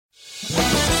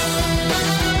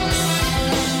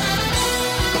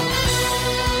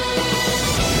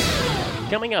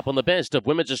Coming up on the best of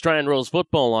Women's Australian Rules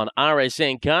football on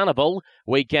RSN Carnival,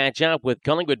 we catch up with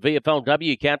Collingwood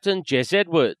VFLW captain Jess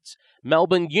Edwards,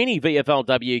 Melbourne Uni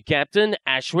VFLW captain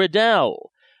Ash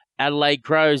Riddell, Adelaide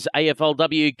Crows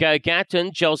AFLW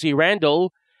co-captain Chelsea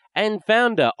Randall, and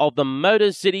founder of the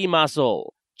Motor City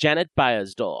Muscle, Janet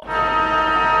Bayersdorf.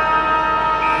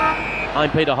 I'm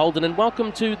Peter Holden and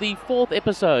welcome to the fourth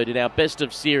episode in our best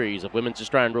of series of Women's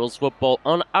Australian Rules football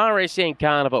on RSN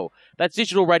Carnival. That's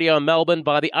digital radio in Melbourne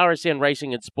via the RSN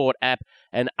Racing and Sport app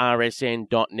and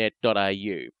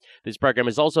rsn.net.au. This program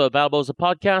is also available as a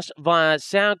podcast via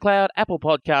SoundCloud, Apple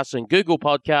Podcasts and Google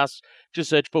Podcasts.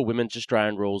 Just search for Women's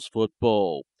Australian Rules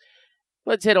football.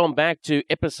 Let's head on back to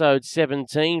episode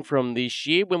 17 from this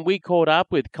year when we caught up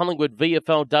with Collingwood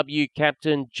VFLW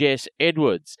captain Jess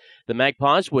Edwards. The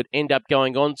Magpies would end up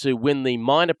going on to win the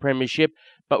minor premiership,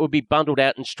 but would be bundled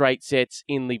out in straight sets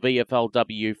in the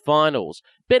VFLW finals.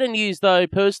 Better news, though,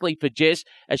 personally for Jess,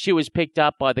 as she was picked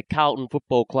up by the Carlton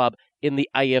Football Club in the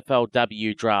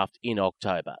AFLW draft in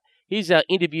October. Here's our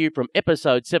interview from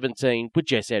episode 17 with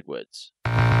Jess Edwards.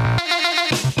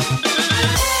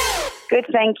 Good,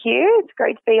 thank you. It's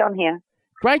great to be on here.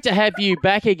 Great to have you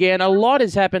back again. A lot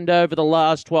has happened over the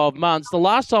last 12 months. The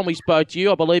last time we spoke to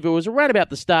you, I believe it was around about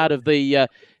the start of the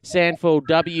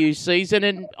SANFL season,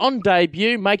 and on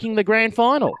debut, making the grand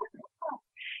final.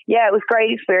 Yeah, it was a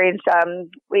great experience.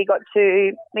 We got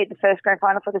to meet the first grand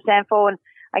final for the SANFL and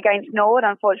against Norwood.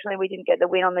 Unfortunately, we didn't get the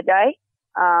win on the day,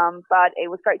 but it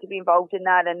was great to be involved in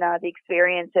that, and the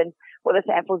experience and what the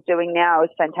SANFL's doing now is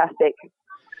fantastic.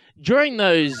 During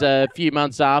those few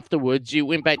months afterwards, you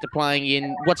went back to playing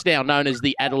in what's now known as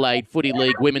the Adelaide Footy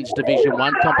League Women's Division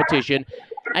 1 competition,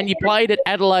 and you played at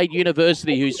Adelaide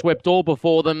University, who swept all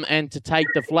before them, and to take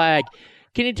the flag.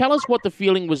 Can you tell us what the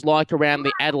feeling was like around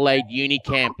the Adelaide Uni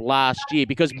camp last year?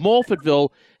 Because Morfordville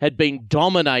had been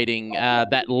dominating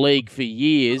that league for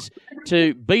years,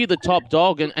 to be the top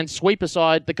dog and sweep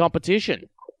aside the competition.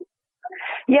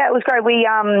 Yeah, it was great.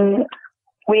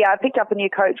 We picked up a new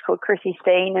coach called Chrissy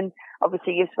Steen, and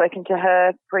obviously you've spoken to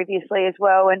her previously as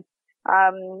well. And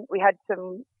we had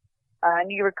some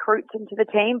new recruits into the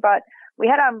team, but we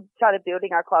had started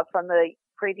building our club from the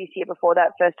previous year before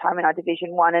that, first time in our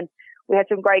Division 1. And we had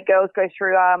some great girls go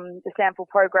through the SANFL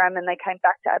program, and they came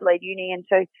back to Adelaide Uni. And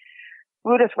so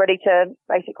we were just ready to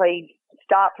basically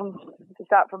start from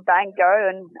bang, go.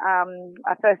 And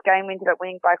our first game we ended up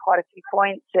winning by quite a few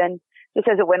points, and just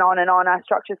as it went on and on, our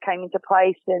structures came into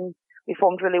place and we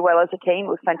formed really well as a team.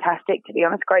 It was fantastic, to be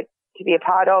honest, great to be a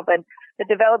part of. And the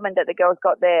development that the girls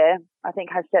got there, I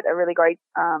think, has set a really great,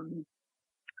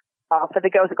 for the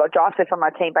girls that got drafted from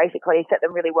our team, basically, set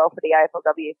them really well for the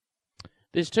AFLW.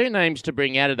 There's two names to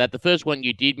bring out of that. The first one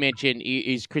you did mention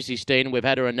is Chrissy Steen. We've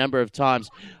had her a number of times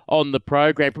on the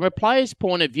program. From a player's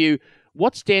point of view,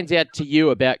 what stands out to you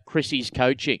about Chrissy's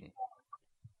coaching?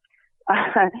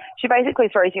 She basically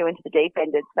throws you into the deep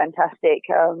end. It's fantastic.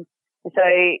 So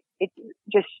it's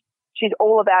just, she's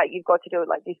all about, you've got to do it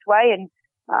like this way. And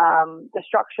the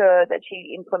structure that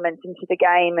she implements into the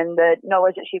game and the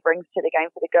knowledge that she brings to the game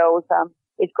for the girls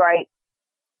is great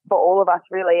for all of us,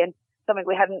 really. And something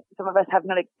some of us have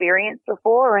not experienced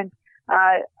before. And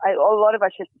a lot of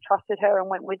us just trusted her and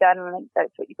went with that. And I think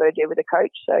that's what you've got to do with a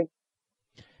coach. So.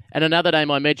 And another name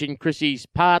I mentioned, Chrissy's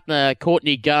partner,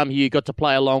 Courtney Gum, who you got to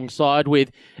play alongside with.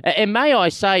 And may I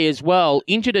say as well,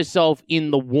 injured herself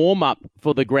in the warm-up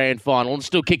for the grand final and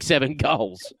still kicked 7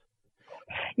 goals.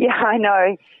 Yeah, I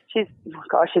know. She's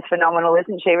phenomenal,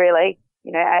 isn't she, really?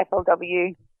 You know,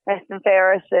 AFLW, best and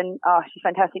fairest, and she's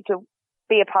fantastic to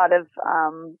be a part of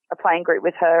a playing group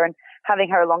with her, and having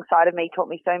her alongside of me taught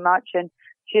me so much, and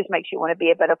she just makes you want to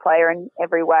be a better player in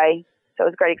every way. So it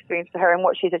was a great experience for her, and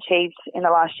what she's achieved in the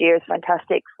last year is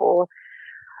fantastic for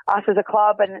us as a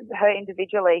club and her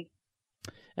individually.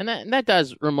 And that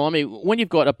does remind me, when you've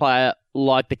got a player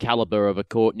like the calibre of a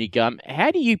Courtney Gum, how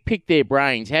do you pick their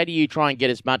brains? How do you try and get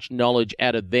as much knowledge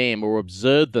out of them or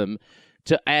observe them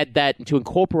to add that and to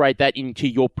incorporate that into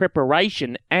your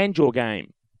preparation and your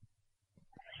game?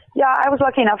 Yeah, I was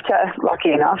lucky enough to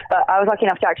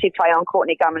actually play on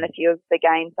Courtney Gum in a few of the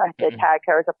games. I had to tag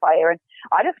her as a player, and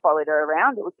I just followed her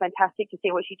around. It was fantastic to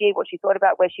see what she did, what she thought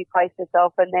about, where she placed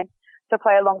herself, and then to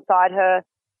play alongside her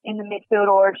in the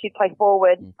midfield, or if she'd play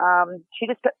forward. She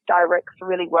just directs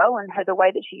really well, and the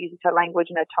way that she uses her language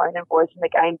and her tone and voice in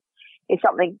the game is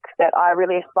something that I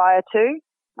really aspire to.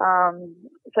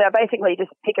 So I basically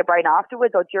just pick her brain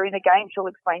afterwards or during the game. She'll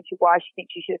explain to you why she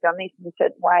thinks she should have done this in a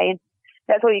certain way, and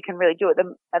that's all you can really do at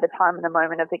the time and the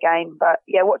moment of the game. But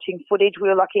yeah, watching footage, we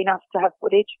were lucky enough to have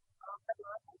footage.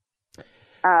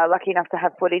 lucky enough to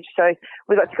have footage. So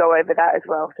we got to go over that as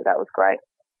well. So that was great.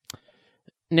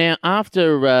 Now,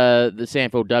 after the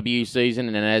Sandford W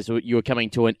season, and as you were coming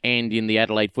to an end in the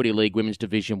Adelaide Footy League Women's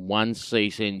Division 1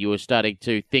 season, you were starting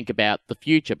to think about the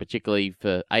future, particularly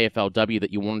for AFLW,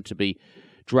 that you wanted to be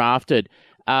drafted.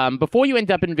 Before you end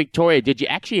up in Victoria, did you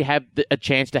actually have a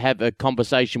chance to have a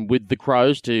conversation with the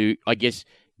Crows to, I guess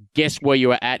where you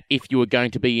were at, if you were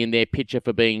going to be in their picture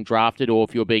for being drafted or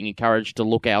if you were being encouraged to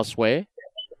look elsewhere?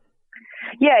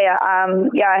 Yeah.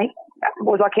 I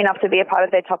was lucky enough to be a part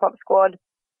of their top-up squad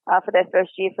for their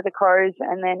first year for the Crows.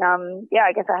 And then,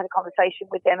 I guess I had a conversation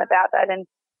with them about that. And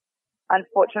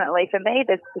unfortunately for me,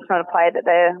 there's just not a player that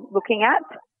they're looking at.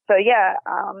 So,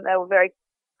 they were very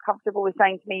comfortable with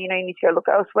saying to me, you need to go look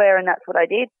elsewhere. And that's what I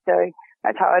did. So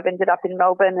that's how I've ended up in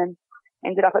Melbourne and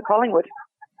ended up at Collingwood.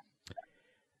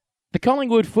 The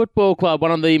Collingwood Football Club,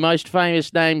 one of the most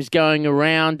famous names going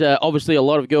around. Obviously, a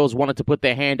lot of girls wanted to put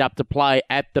their hand up to play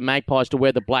at the Magpies to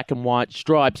wear the black and white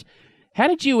stripes. How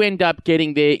did you end up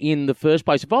getting there in the first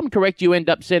place? If I'm correct, you end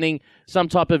up sending some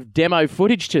type of demo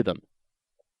footage to them.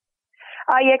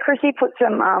 Chrissy put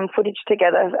some footage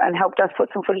together and helped us put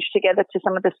some footage together to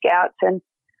some of the scouts. And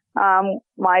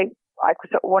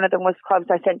one of them was clubs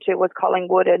I sent to was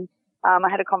Collingwood. And I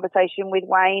had a conversation with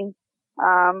Wayne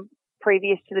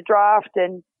previous to the draft,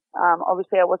 and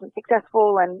obviously I wasn't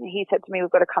successful, and he said to me,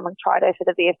 we've got to come and try there for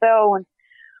the VFL, and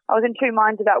I was in two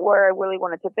minds about where I really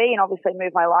wanted to be and obviously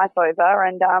move my life over,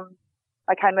 and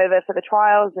I came over for the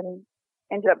trials and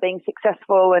ended up being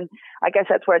successful, and I guess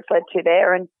that's where it's led to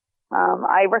there. And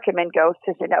I recommend girls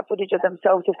to send out footage of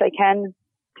themselves if they can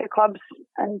to clubs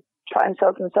and try and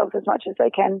sell themselves as much as they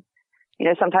can.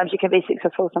 Sometimes you can be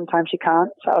successful, sometimes you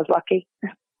can't, so I was lucky.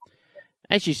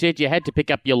 As you said, you had to pick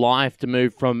up your life to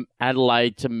move from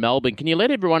Adelaide to Melbourne. Can you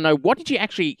let everyone know, what did you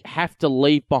actually have to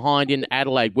leave behind in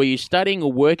Adelaide? Were you studying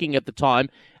or working at the time?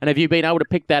 And have you been able to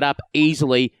pick that up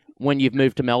easily when you've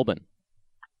moved to Melbourne?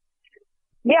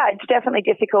 Yeah, it's definitely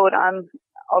difficult. I'm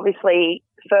obviously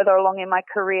further along in my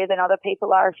career than other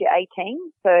people are if you're 18.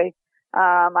 So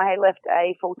I had left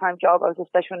a full-time job. I was a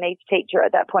special needs teacher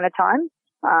at that point of time.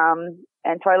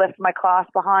 And so I left my class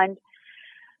behind.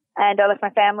 And I left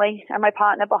my family and my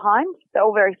partner behind. They're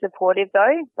all very supportive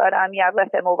though. But I've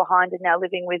left them all behind and now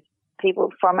living with people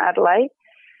from Adelaide,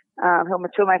 who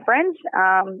are two of my friends.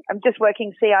 I'm just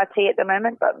working CRT at the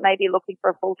moment, but maybe looking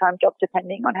for a full-time job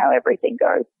depending on how everything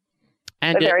goes.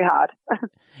 And they're very hard.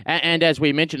 And as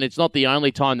we mentioned, it's not the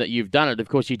only time that you've done it. Of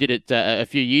course, you did it a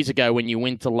few years ago when you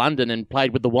went to London and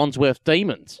played with the Wandsworth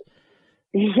Demons.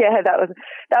 Yeah, that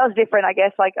was different, I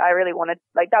guess. I really wanted,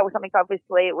 that was something,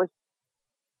 obviously, it was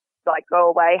go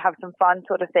away, have some fun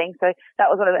sort of thing. So that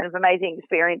was one of those amazing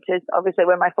experiences, obviously,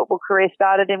 when my football career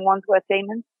started in Wandsworth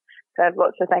Demons. So I have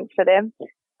lots of thanks for them.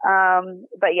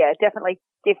 But yeah, definitely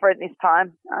different this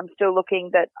time. I'm still looking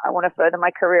that I want to further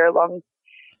my career along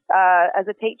as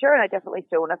a teacher, and I definitely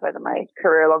still want to further my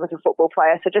career along as a football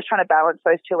player. So just trying to balance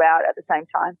those two out at the same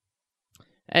time.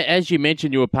 As you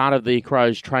mentioned, you were part of the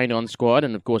Crows train-on squad,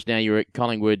 and of course now you're at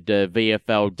Collingwood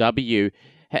VFLW.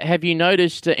 Have you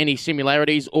noticed any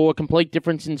similarities or a complete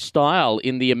difference in style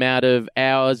in the amount of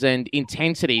hours and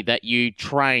intensity that you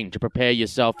train to prepare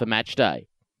yourself for match day?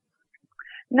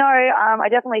 No, I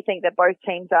definitely think that both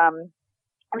teams,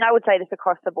 and I would say this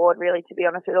across the board really, to be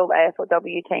honest, with all the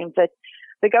AFLW teams, that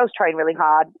the girls train really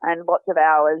hard and lots of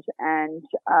hours. And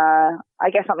I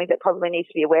guess something that probably needs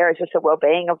to be aware is just the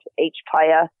well-being of each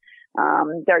player.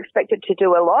 They're expected to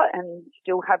do a lot and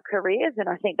still have careers, and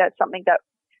I think that's something that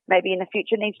maybe in the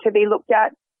future needs to be looked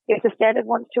at if the standard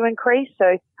wants to increase.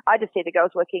 So I just see the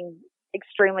girls working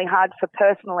extremely hard for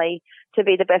personally to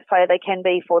be the best player they can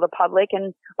be for the public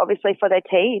and obviously for their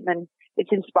team. And it's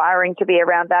inspiring to be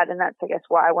around that. And that's, I guess,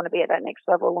 why I want to be at that next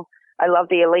level. I love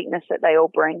the eliteness that they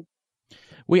all bring.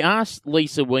 We asked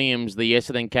Lisa Williams, the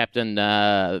Essendon captain,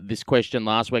 this question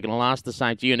last week, and I'll ask the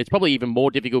same to you. And it's probably even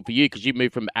more difficult for you because you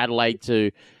moved from Adelaide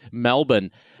to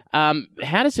Melbourne.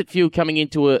 How does it feel coming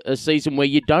into a season where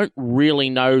you don't really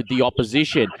know the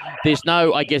opposition? There's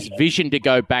no, I guess, vision to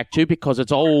go back to because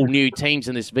it's all new teams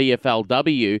in this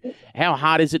VFLW. How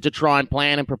hard is it to try and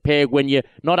plan and prepare when you're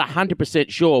not 100%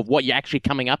 sure of what you're actually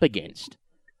coming up against?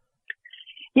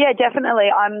 Yeah, definitely.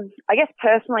 I guess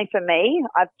personally for me,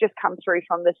 I've just come through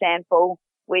from the Sandford,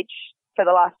 which for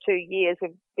the last 2 years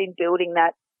we've been building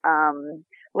that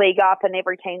league up, and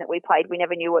every team that we played, we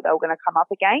never knew what they were going to come up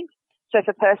against. So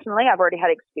for personally, I've already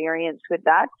had experience with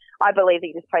that. I believe that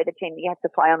you just play the team that you have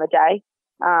to play on the day.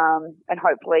 And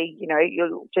hopefully,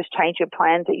 you'll just change your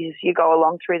plans as you go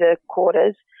along through the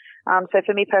quarters. So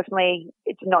for me personally,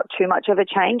 it's not too much of a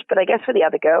change, but I guess for the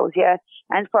other girls, yeah,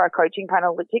 and for our coaching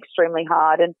panel, it's extremely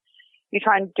hard. And you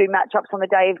try and do matchups on the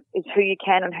day is who you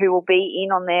can and who will be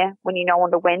in on there when you know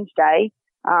on the Wednesday.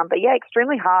 But yeah,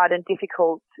 extremely hard and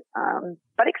difficult,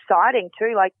 but exciting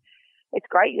too. Like, it's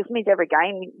great. This means every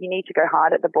game you need to go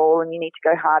hard at the ball and you need to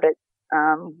go hard at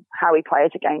how we play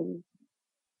as a game.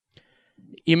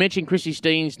 You mentioned Chrissy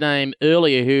Steen's name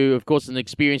earlier, who, of course, is an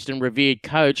experienced and revered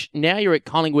coach. Now you're at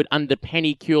Collingwood under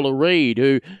Penny Cula-Reid,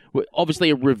 who obviously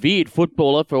a revered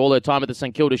footballer for all her time at the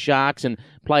St Kilda Sharks and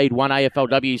played one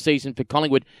AFLW season for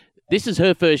Collingwood. This is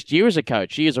her first year as a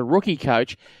coach. She is a rookie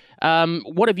coach.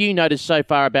 What have you noticed so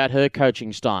far about her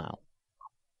coaching style?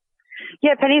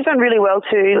 Yeah, Penny's done really well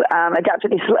to adapt to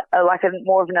this like a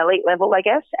more of an elite level, I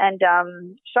guess, and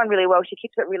she's done really well. She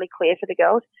keeps it really clear for the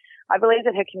girls. I believe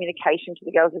that her communication to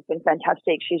the girls has been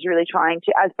fantastic. She's really trying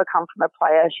to, as become from a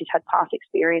player, she's had past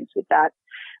experience with that,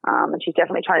 and she's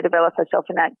definitely trying to develop herself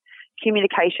in that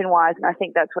communication-wise, and I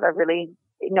think that's what I've really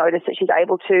noticed, that she's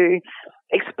able to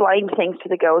explain things to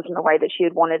the girls in the way that she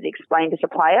would want it explained as a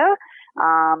player,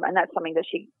 and that's something that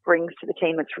she brings to the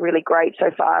team that's really great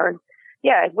so far. And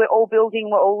yeah, we're all building,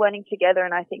 we're all learning together,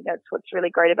 and I think that's what's really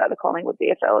great about the Collingwood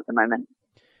VFL at the moment.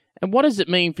 And what does it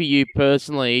mean for you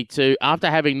personally to, after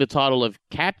having the title of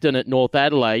captain at North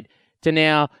Adelaide, to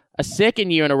now, a second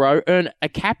year in a row, earn a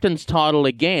captain's title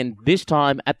again, this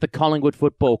time at the Collingwood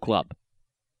Football Club?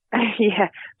 Yeah,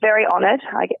 very honoured.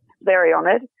 I get very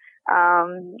honoured.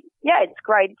 Yeah, it's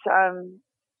great.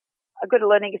 A good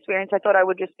learning experience. I thought I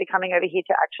would just be coming over here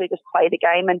to actually just play the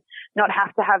game and not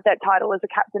have to have that title as a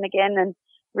captain again, and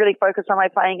really focus on my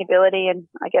playing ability. And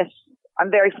I guess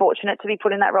I'm very fortunate to be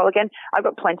put in that role again. I've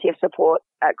got plenty of support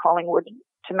at Collingwood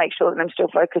to make sure that I'm still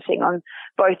focusing on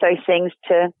both those things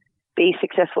to be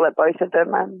successful at both of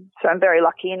them. So I'm very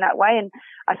lucky in that way, and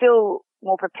I feel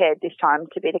more prepared this time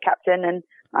to be the captain. And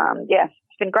yeah,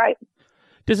 it's been great.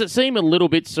 Does it seem a little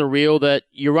bit surreal that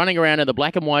you're running around in the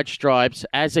black and white stripes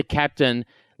as a captain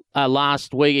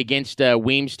last week against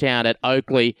Williamstown at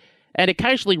Oakley, and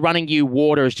occasionally running you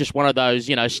water as just one of those,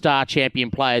 star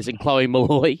champion players in Chloe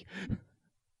Molloy?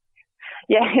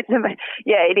 Yeah,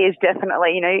 it is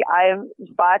definitely. I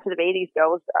aspire to be these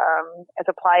girls as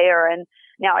a player, and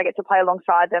now I get to play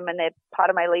alongside them, and they're part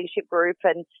of my leadership group.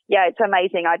 And yeah, it's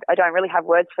amazing. I don't really have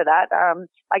words for that.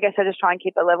 I guess I just try and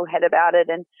keep a level head about it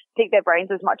and pick their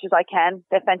brains as much as I can.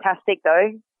 They're fantastic,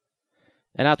 though.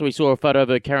 And after we saw a photo of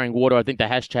her carrying water, I think the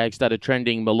hashtag started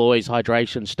trending, Molloy's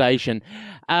Hydration Station.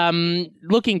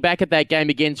 Looking back at that game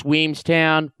against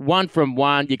Williamstown,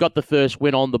 1-from-1, you got the first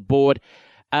win on the board.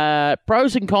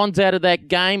 Pros and cons out of that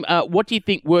game. What do you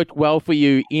think worked well for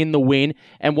you in the win,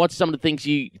 and what's some of the things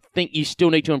you think you still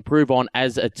need to improve on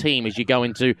as a team as you go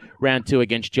into round 2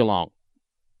 against Geelong?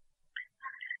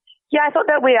 Yeah, I thought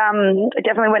that we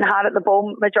definitely went hard at the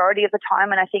ball majority of the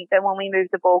time, and I think that when we moved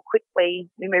the ball quickly,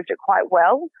 we moved it quite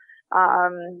well.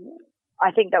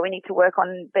 I think that we need to work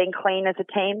on being clean as a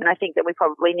team, and I think that we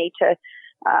probably need to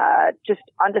just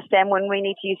understand when we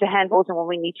need to use the handballs and when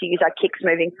we need to use our kicks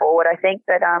moving forward. I think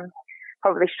that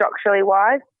probably structurally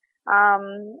wise.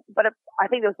 But I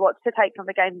think there was lots to take from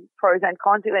the game, pros and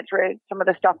cons. We went through some of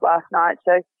the stuff last night.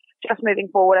 So just moving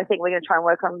forward, I think we're going to try and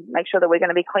work on, make sure that we're going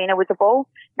to be cleaner with the ball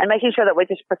and making sure that we're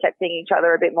just protecting each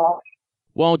other a bit more.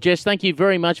 Well, Jess, thank you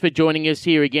very much for joining us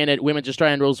here again at Women's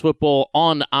Australian Rules Football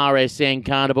on RSN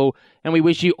Carnival, and we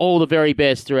wish you all the very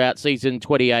best throughout season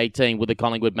 2018 with the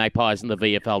Collingwood Magpies and the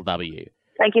VFLW.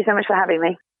 Thank you so much for having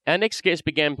me. Our next guest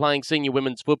began playing senior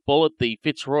women's football at the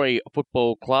Fitzroy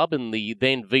Football Club in the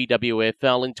then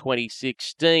VWFL in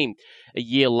 2016. A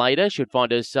year later, she would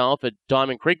find herself at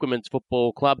Diamond Creek Women's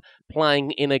Football Club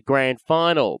playing in a grand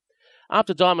final.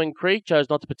 After Diamond Creek chose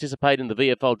not to participate in the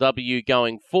VFLW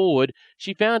going forward,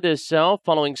 she found herself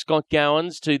following Scott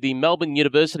Gowans to the Melbourne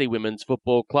University Women's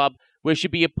Football Club, where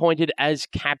she'd be appointed as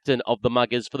captain of the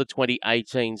Muggers for the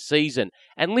 2018 season.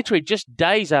 And literally just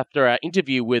days after our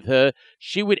interview with her,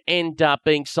 she would end up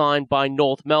being signed by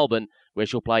North Melbourne, where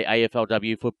she'll play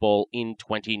AFLW football in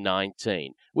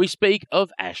 2019. We speak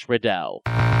of Ash Riddell.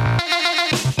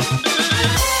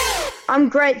 I'm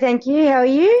great, thank you. How are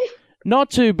you?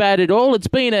 Not too bad at all. It's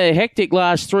been a hectic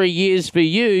last 3 years for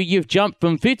you. You've jumped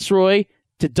from Fitzroy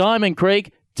to Diamond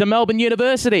Creek to Melbourne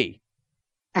University.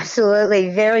 Absolutely.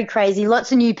 Very crazy.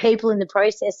 Lots of new people in the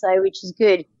process, though, which is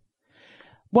good.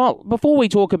 Well, before we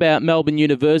talk about Melbourne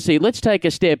University, let's take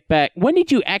a step back. When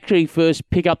did you actually first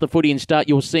pick up the footy and start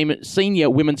your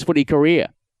senior women's footy career?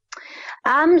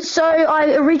 So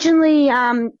I originally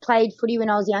played footy when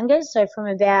I was younger, so from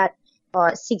about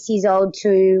 6 years old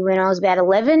to when I was about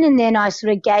 11, and then I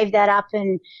sort of gave that up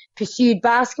and pursued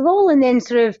basketball, and then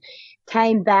sort of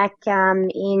came back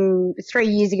in 3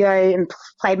 years ago and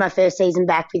played my first season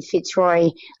back with Fitzroy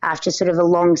after sort of a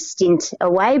long stint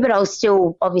away. But I was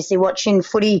still obviously watching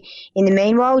footy in the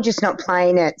meanwhile, just not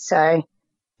playing it. So,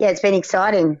 yeah, it's been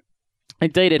exciting.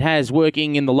 Indeed, it has.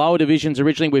 Working in the lower divisions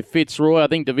originally with Fitzroy. I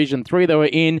think Division 3 they were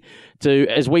in to,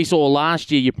 as we saw last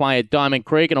year, you play at Diamond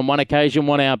Creek and on one occasion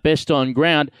won our best on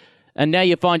ground. And now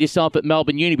you find yourself at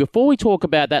Melbourne Uni. Before we talk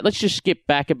about that, let's just skip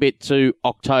back a bit to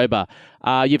October.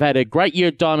 You've had a great year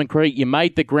at Diamond Creek. You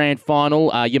made the grand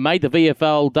final. You made the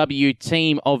VFLW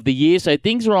Team of the Year. So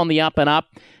things are on the up and up.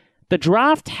 The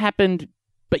draft happened,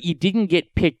 but you didn't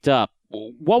get picked up.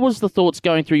 What was the thoughts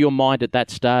going through your mind at that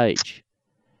stage?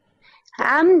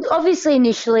 Obviously,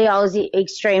 initially, I was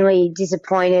extremely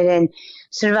disappointed and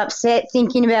sort of upset,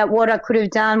 thinking about what I could have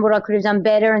done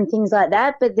better and things like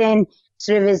that. But then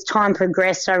sort of as time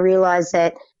progressed, I realised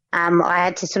that I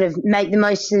had to sort of make the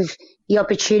most of the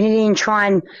opportunity and try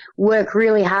and work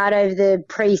really hard over the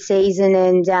pre-season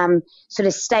and sort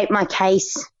of state my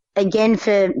case again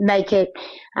for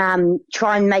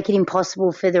try and make it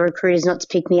impossible for the recruiters not to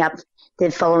pick me up the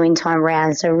following time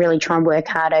round. So really try and work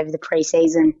hard over the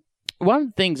pre-season. One of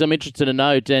the things I'm interested to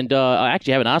note, and I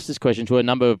actually haven't asked this question to a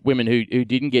number of women who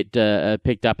didn't get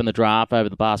picked up in the draft over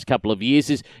the past couple of years,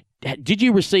 is did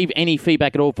you receive any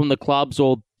feedback at all from the clubs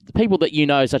or the people that you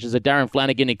know, such as a Darren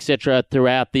Flanagan, etc.,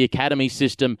 throughout the academy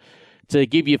system to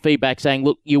give you feedback saying,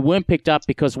 look, you weren't picked up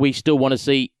because we still want to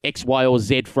see X, Y, or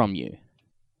Z from you?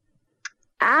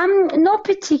 Not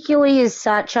particularly as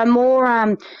such. I more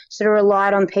sort of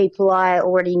relied on people I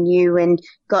already knew and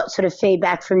got sort of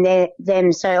feedback from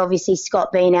them. So obviously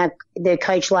Scott being the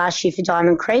coach last year for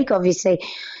Diamond Creek, obviously,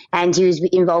 and he was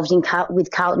involved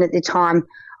with Carlton at the time.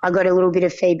 I got a little bit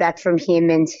of feedback from him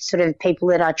and sort of people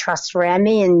that I trust around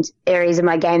me and areas of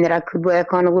my game that I could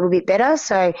work on a little bit better.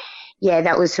 So, yeah,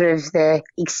 that was sort of the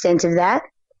extent of that.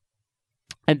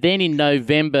 And then in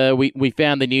November, we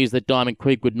found the news that Diamond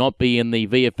Creek would not be in the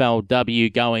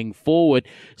VFLW going forward.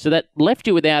 So that left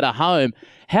you without a home.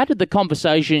 How did the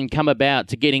conversation come about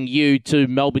to getting you to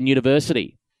Melbourne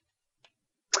University?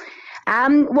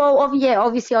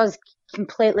 Obviously I was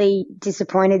completely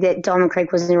disappointed that Diamond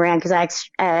Creek wasn't around because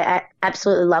I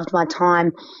absolutely loved my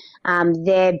time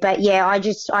there. But yeah,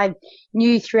 I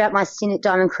knew throughout my stint at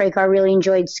Diamond Creek I really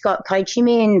enjoyed Scott coaching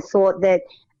me and thought that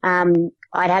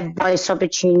I'd have most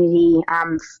opportunity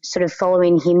sort of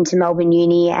following him to Melbourne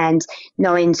Uni and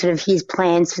knowing sort of his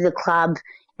plans for the club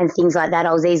and things like that.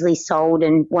 I was easily sold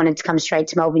and wanted to come straight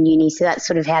to Melbourne Uni. So that's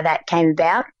sort of how that came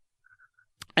about.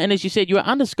 And as you said, you were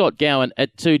under Scott Gowan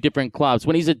at two different clubs.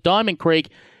 When he's at Diamond Creek,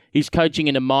 he's coaching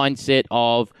in a mindset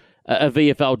of a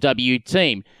VFLW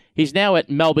team. He's now at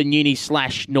Melbourne Uni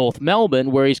 / North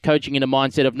Melbourne, where he's coaching in a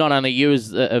mindset of not only you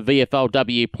as a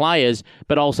VFLW players,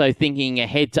 but also thinking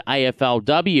ahead to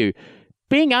AFLW.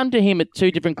 Being under him at two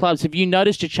different clubs, have you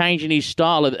noticed a change in his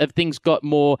style? Have things got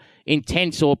more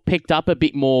intense or picked up a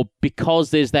bit more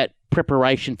because there's that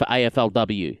preparation for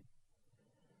AFLW?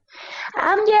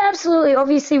 Yeah, absolutely.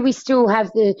 Obviously, we still have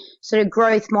the sort of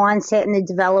growth mindset and the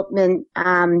development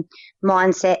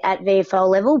mindset at VFL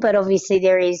level, but obviously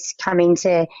there is coming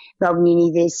to Melbourne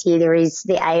Uni this year, there is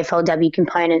the AFLW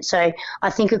component. So I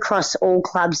think across all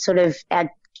clubs, sort of our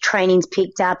training's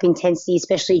picked up, intensity,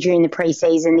 especially during the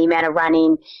pre-season, the amount of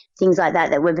running, things like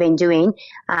that we've been doing.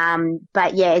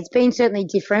 But yeah, it's been certainly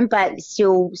different, but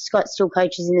still, Scott still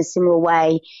coaches in a similar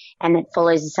way and it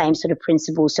follows the same sort of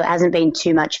principles. So it hasn't been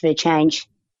too much of a change.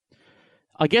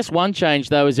 I guess one change,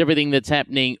 though, is everything that's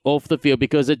happening off the field,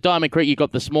 because at Diamond Creek, you've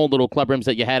got the small little club rooms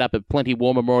that you had up at Plenty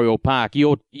War Memorial Park.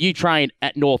 You train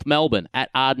at North Melbourne, at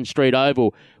Arden Street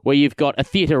Oval, where you've got a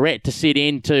theaterette to sit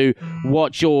in to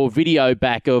watch your video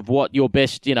back of what your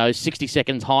best, 60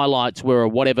 seconds highlights were or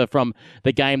whatever from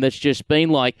the game that's just been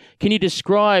like. Can you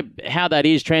describe how that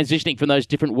is transitioning from those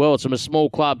different worlds, from a small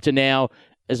club to now,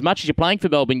 as much as you're playing for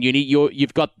Melbourne Uni,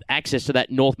 you've got access to that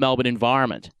North Melbourne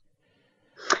environment?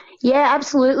 Yeah,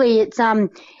 absolutely. It's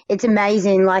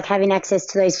amazing, like having access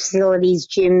to those facilities,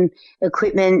 gym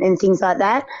equipment and things like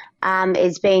that.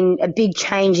 It's been a big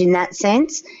change in that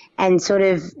sense. And sort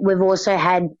of we've also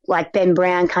had like Ben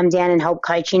Brown come down and help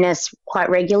coaching us quite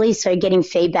regularly. So getting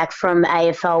feedback from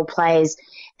AFL players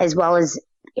as well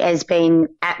has been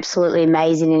absolutely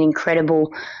amazing and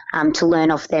incredible to learn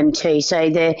off them too.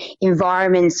 So the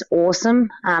environment's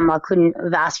awesome. I couldn't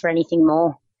have asked for anything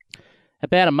more.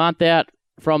 About a month out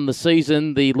from the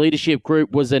season, the leadership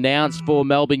group was announced for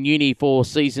Melbourne Uni for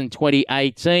season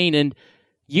 2018, and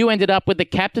you ended up with the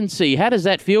captaincy. How does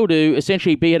that feel to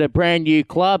essentially be at a brand new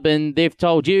club and they've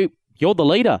told you you're the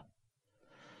leader?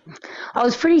 I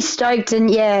was pretty stoked and,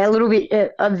 a little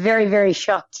bit, very, very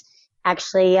shocked,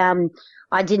 actually.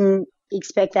 I didn't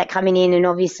expect that coming in, and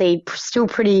obviously still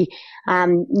pretty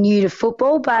new to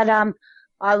football, but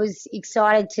I was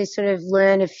excited to sort of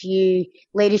learn a few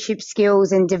leadership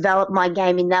skills and develop my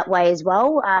game in that way as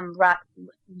well. Right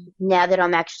now that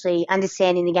I'm actually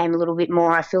understanding the game a little bit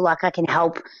more, I feel like I can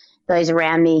help those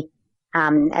around me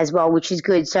as well, which is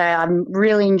good. So I've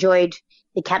really enjoyed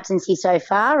the captaincy so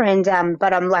far, and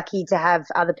but I'm lucky to have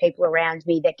other people around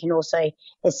me that can also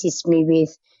assist me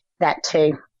with that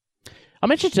too. I'm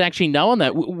interested to actually know on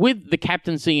that. With the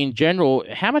captaincy in general,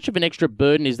 how much of an extra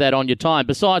burden is that on your time,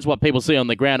 besides what people see on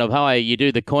the ground of how you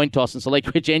do the coin toss and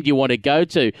select which end you want to go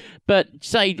to? But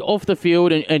say off the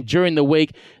field and during the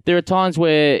week, there are times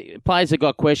where players have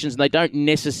got questions and they don't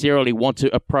necessarily want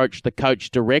to approach the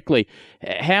coach directly.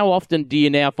 How often do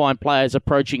you now find players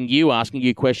approaching you, asking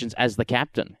you questions as the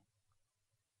captain?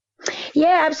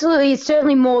 Yeah, absolutely. It's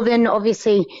certainly more than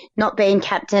obviously not being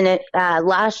captain at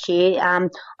last year.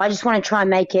 I just want to try and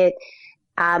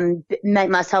make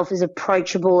myself as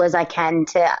approachable as I can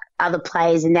to other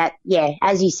players, and that,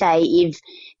 as you say, if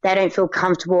they don't feel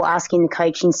comfortable asking the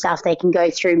coaching stuff, they can go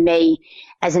through me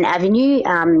as an avenue,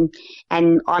 and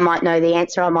I might know the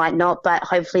answer, I might not, but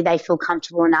hopefully they feel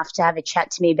comfortable enough to have a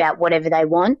chat to me about whatever they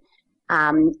want,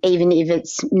 even if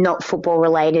it's not football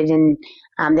related, and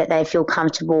that they feel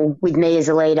comfortable with me as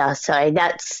a leader. So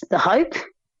that's the hope.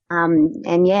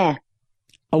 And yeah.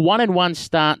 A 1-1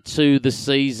 start to the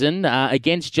season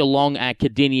against Geelong at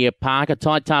Cardinia Park. A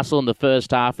tight tussle in the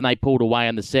first half, and they pulled away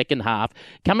in the second half.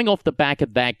 Coming off the back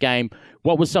of that game,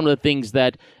 what were some of the things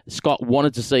that Scott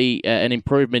wanted to see an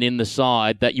improvement in the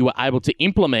side that you were able to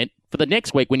implement for the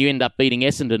next week when you end up beating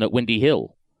Essendon at Windy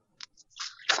Hill?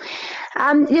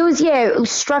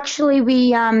 Structurally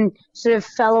we sort of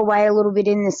fell away a little bit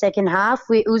in the second half.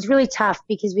 It was really tough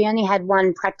because we only had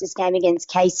one practice game against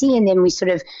Casey, and then we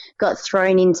sort of got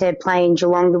thrown into playing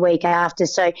Geelong the week after.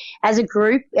 So as a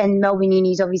group, and Melbourne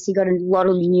Uni's obviously got a lot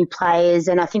of new players,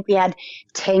 and I think we had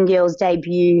 10 girls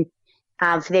debut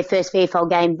for their first VFL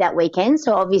game that weekend.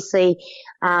 So obviously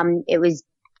it was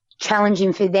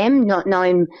challenging for them, not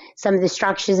knowing some of the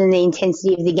structures and the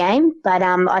intensity of the game. But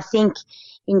I think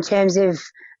in terms of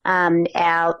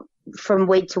our from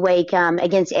week to week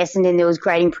against Essendon, there was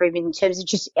great improvement in terms of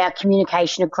just our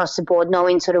communication across the board,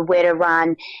 knowing sort of where to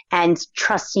run and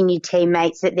trusting your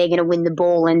teammates that they're going to win the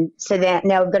ball. And so that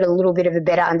now we've got a little bit of a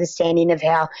better understanding of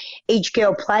how each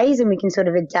girl plays, and we can sort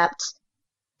of adapt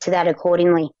to that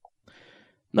accordingly.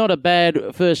 Not a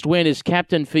bad first win as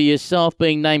captain for yourself,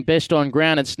 being named best on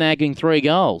ground and snagging 3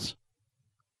 goals.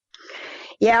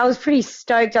 Yeah, I was pretty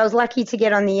stoked. I was lucky to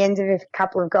get on the end of a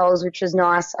couple of goals, which was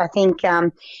nice. I think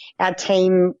our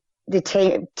team,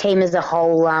 the team as a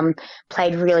whole,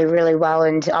 played really, really well,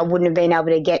 and I wouldn't have been able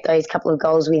to get those couple of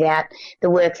goals without the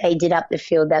work they did up the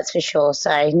field, that's for sure.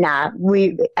 So,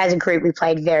 we as a group, we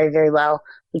played very, very well,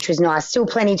 which was nice. Still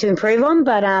plenty to improve on,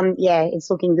 but it's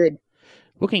looking good.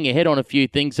 Looking ahead on a few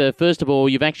things, first of all,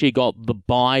 you've actually got the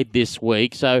bye this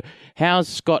week. So how's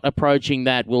Scott approaching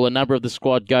that? Will a number of the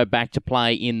squad go back to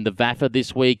play in the VAFA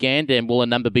this weekend, and will a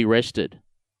number be rested?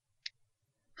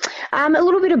 A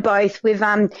little bit of both. With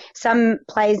some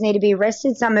players need to be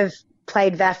rested. Some have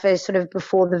played VAFA sort of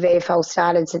before the VFL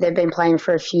started, so they've been playing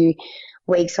for a few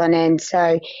weeks on end.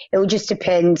 So it will just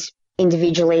depend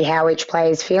individually how each player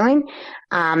is feeling.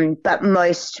 But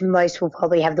most will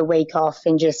probably have the week off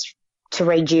and just to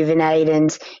rejuvenate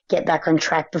and get back on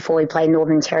track before we play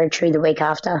Northern Territory the week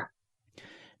after.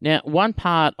 Now, one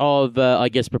part of,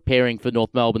 preparing for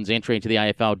North Melbourne's entry into the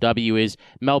AFLW is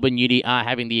Melbourne Uni are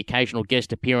having the occasional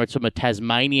guest appearance from a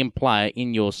Tasmanian player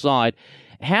in your side.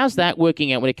 How's that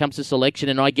working out when it comes to selection?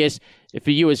 And I guess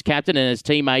for you as captain and as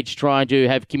teammates trying to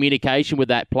have communication with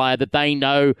that player, that they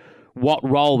know what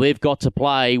role they've got to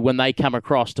play when they come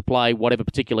across to play whatever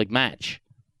particular match.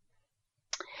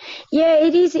 Yeah,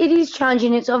 it is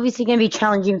challenging. It's obviously going to be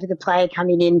challenging for the player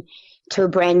coming in to a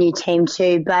brand new team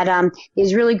too. But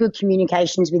there's really good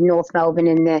communications with North Melbourne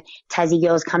and the Tassie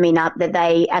girls coming up that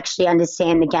they actually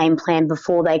understand the game plan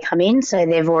before they come in. So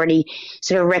they've already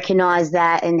sort of recognised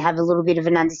that and have a little bit of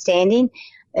an understanding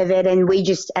of it. And we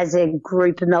just, as a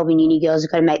group of Melbourne Uni girls,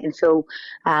 have got to make them feel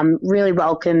really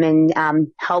welcome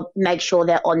and help make sure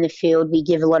they're on the field. We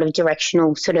give a lot of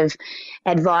directional sort of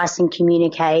advice and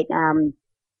communicate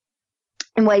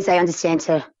in ways they understand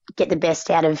to get the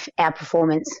best out of our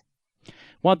performance.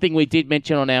 One thing we did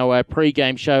mention on our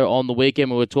pre-game show on the weekend,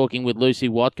 we were talking with Lucy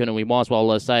Watkin, and we might as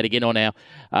well say it again on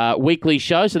our weekly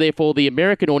show, so therefore the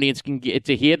American audience can get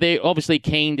to hear. They're obviously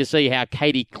keen to see how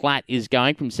Katie Klatt is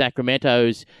going from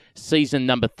Sacramento's season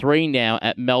number 3 now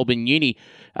at Melbourne Uni.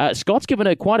 Scott's given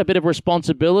her quite a bit of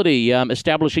responsibility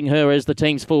establishing her as the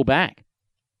team's full-back.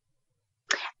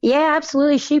 Yeah,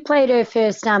 absolutely. She played her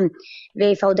first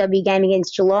VFLW game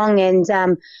against Geelong,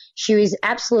 and she was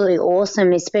absolutely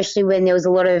awesome, especially when there was a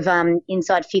lot of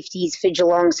inside 50s for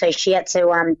Geelong. So she had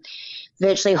to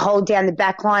virtually hold down the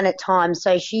back line at times.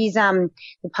 So she's the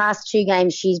past 2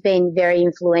 games, she's been very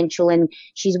influential, and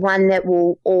she's one that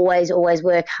will always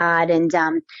work hard and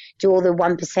do all the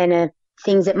 1%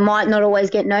 things that might not always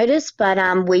get noticed, but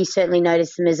we certainly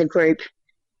notice them as a group,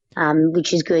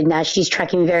 which is good. Now she's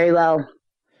tracking very well.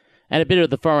 And a bit of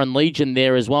the Foreign Legion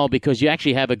there as well, because you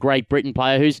actually have a Great Britain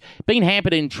player who's been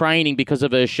hampered in training because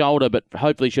of her shoulder, but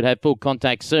hopefully should have full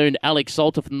contact soon. Alex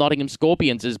Salter from Nottingham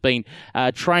Scorpions has been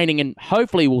training and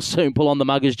hopefully will soon pull on the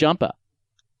Muggers jumper.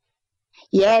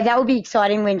 Yeah, that will be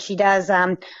exciting when she does.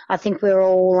 I think we're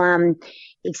all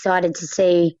excited to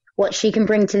see what she can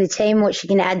bring to the team, what she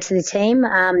can add to the team.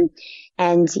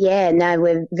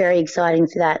 We're very excited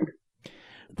for that.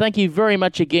 Thank you very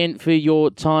much again for your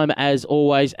time as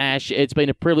always, Ash. It's been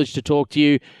a privilege to talk to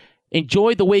you.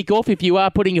 Enjoy the week off if you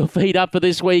are putting your feet up for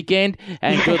this weekend,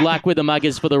 and good luck with the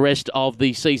Muggers for the rest of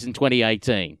the season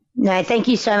 2018. No, thank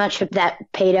you so much for that,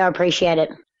 Peter. I appreciate it.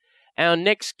 Our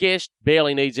next guest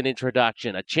barely needs an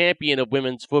introduction. A champion of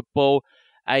women's football,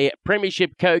 a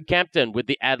premiership co-captain with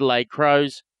the Adelaide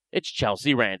Crows. It's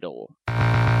Chelsea Randall.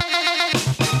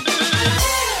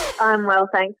 I'm well,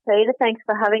 thanks, Peter. Thanks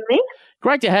for having me.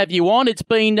 Great to have you on. It's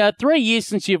been 3 years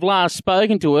since you've last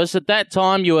spoken to us. At that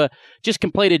time, you were just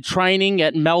completed training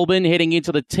at Melbourne, heading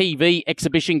into the TV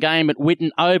exhibition game at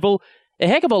Whitten Oval. A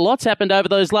heck of a lot's happened over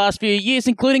those last few years,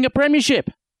 including a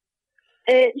premiership.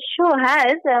 It sure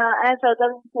has.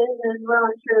 AFLW season has well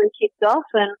and truly kicked off,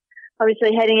 and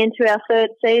obviously heading into our 3rd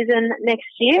season next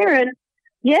year. And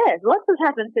yeah, lots has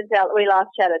happened since we last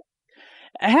chatted.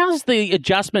 How's the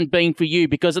adjustment been for you?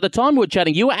 Because at the time we were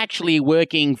chatting, you were actually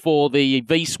working for the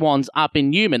V-Swans up in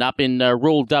Newman, up in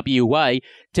rural WA,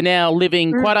 to now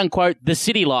living, quote-unquote, the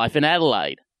city life in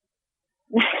Adelaide.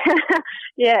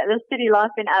 Yeah, the city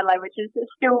life in Adelaide, which is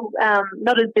still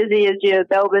not as busy as your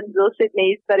Melbourne's or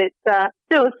Sydney's, but it's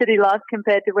still a city life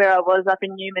compared to where I was up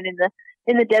in Newman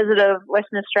in the desert of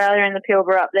Western Australia in the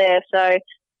Pilbara up there. So,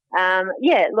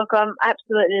 look, I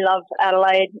absolutely love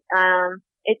Adelaide.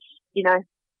 It's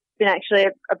been actually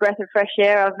a breath of fresh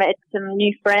air. I've met some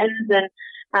new friends,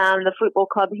 and the football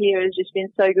club here has just been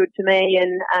so good to me.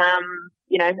 And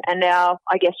and now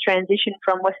I guess transition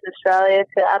from Western Australia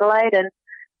to Adelaide, and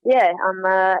yeah,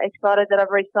 I'm excited that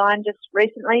I've re-signed just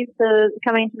recently for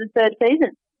coming into the 3rd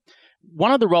season.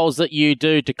 One of the roles that you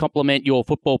do to complement your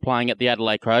football playing at the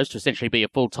Adelaide Crows, to essentially be a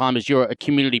full-time, is you're a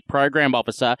community program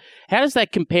officer. How does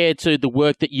that compare to the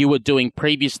work that you were doing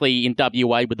previously in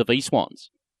WA with the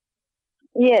V-Swans?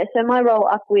 Yeah, so my role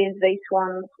up with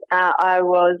V-Swans, I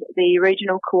was the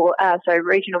regional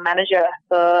manager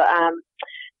for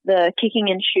the kicking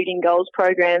and shooting goals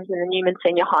programs in the Newman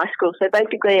Senior High School. So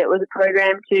basically it was a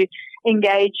program to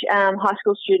engage high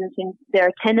school students in their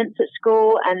attendance at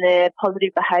school and their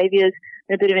positive behaviours,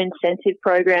 and a bit of an incentive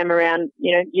program around,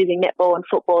 using netball and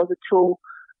football as a tool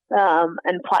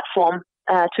and platform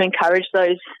to encourage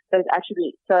those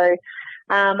attributes. So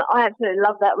I absolutely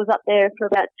love that. Was up there for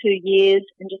about 2 years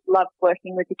and just loved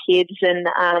working with the kids and,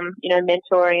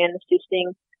 mentoring and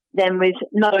assisting them with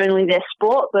not only their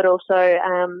sport, but also,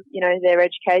 their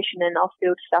education and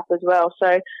off-field stuff as well.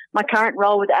 So my current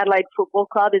role with Adelaide Football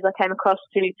Club is I came across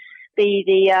to be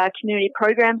the community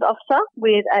programs officer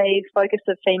with a focus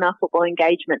of female football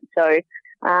engagement. So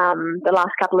the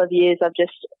last couple of years I've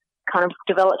just kind of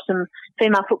developed some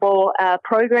female football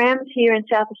programs here in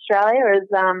South Australia, as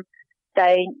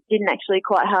they didn't actually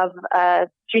quite have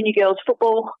junior girls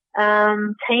football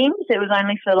teams. It was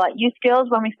only for youth girls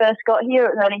when we first got here.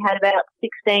 It only had about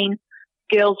 16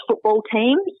 girls football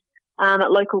teams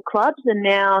at local clubs, and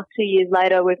now 2 years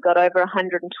later we've got over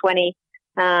 120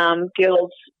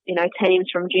 girls, teams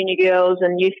from junior girls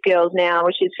and youth girls now,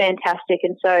 which is fantastic.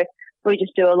 And so we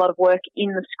just do a lot of work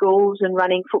in the schools and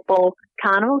running football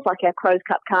carnivals like our Crows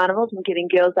Cup carnivals, and giving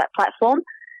girls that platform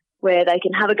where they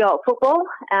can have a go at football,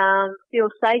 feel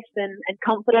safe and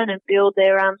confident, and build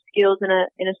their skills in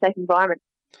a safe environment.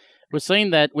 We've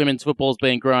seen that women's football's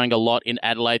been growing a lot in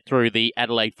Adelaide through the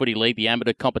Adelaide Footy League, the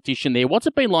amateur competition there. What's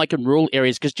it been like in rural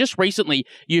areas? Because just recently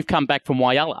you've come back from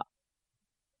Whyalla.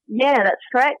 Yeah, that's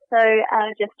correct. So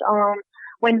just on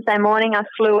Wednesday morning, I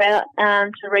flew out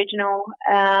to regional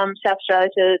South Australia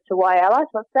to Whyalla.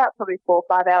 So it's about probably 4 or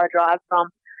 5 hour drive from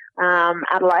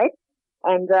Adelaide.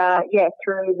 And,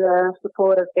 through the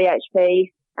support of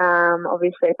BHP,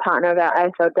 obviously a partner of our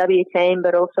AFLW team,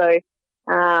 but also,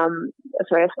 a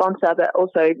sponsor, but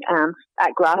also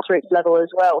at grassroots level as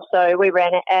well. So we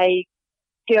ran a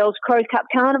Girls Crows Cup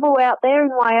Carnival out there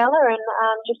in Whyalla and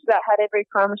just about had every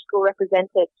primary school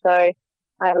represented. So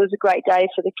it was a great day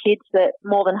for the kids that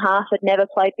more than half had never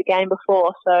played the game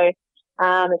before. So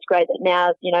it's great that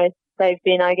now, they've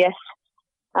been, I guess,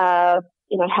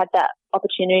 had that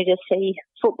opportunity to see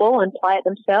football and play it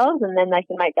themselves, and then they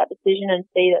can make that decision and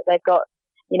see that they've got,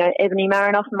 Ebony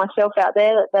Marinoff and myself out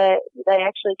there, that they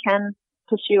actually can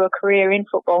pursue a career in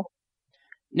football.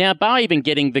 Now, bar even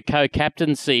getting the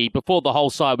co-captaincy, before the whole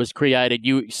side was created,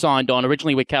 you signed on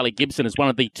originally with Callie Gibson as one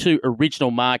of the 2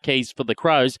 original marquees for the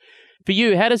Crows. For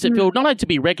you, how does it feel not only to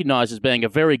be recognised as being a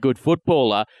very good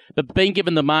footballer, but being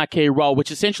given the marquee role,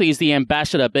 which essentially is the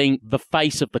ambassador, being the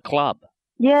face of the club?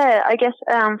 Yeah, I guess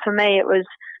for me it was,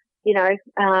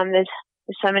 there's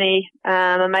so many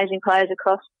amazing players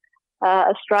across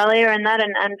Australia and that,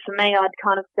 and for me I'd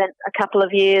kind of spent a couple of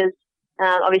years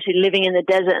obviously living in the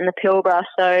desert in the Pilbara.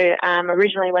 So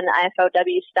originally when the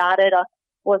AFLW started, I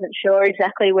wasn't sure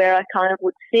exactly where I kind of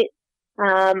would sit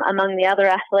among the other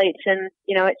athletes, and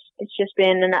it's just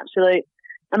been an absolute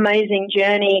amazing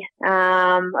journey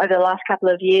over the last couple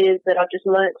of years that I've just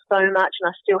learnt so much, and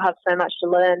I still have so much to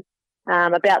learn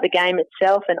about the game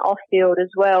itself and off field as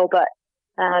well. But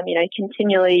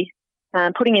continually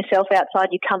putting yourself outside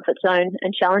your comfort zone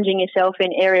and challenging yourself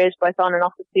in areas both on and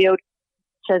off the field,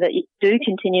 so that you do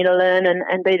continue to learn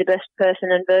and be the best person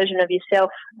and version of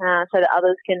yourself, so that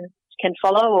others can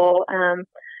follow, or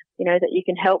that you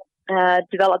can help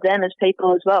develop them as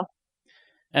people as well.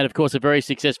 And of course, a very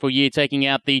successful year taking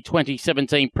out the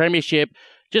 2017 Premiership.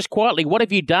 Just quietly, what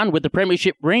have you done with the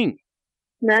Premiership ring?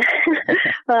 No,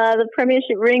 the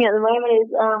Premiership ring at the moment is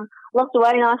locked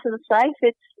away nice and safe.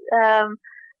 It's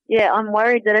I'm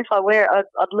worried that if I wear it,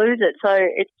 I'd lose it. So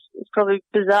it's probably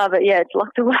bizarre, but yeah, it's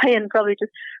locked away, and probably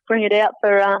just bring it out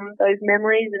for those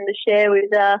memories and to share with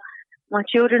my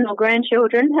children or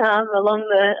grandchildren along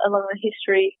the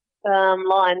history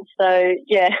line. So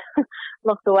yeah,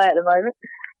 locked away at the moment.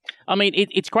 I mean,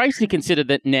 it's crazy to consider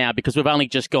that now, because we've only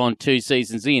just gone 2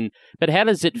 seasons in. But how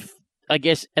does it, I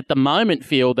guess, at the moment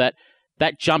feel that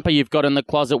jumper you've got in the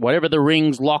closet, whatever the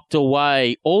ring's locked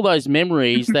away, all those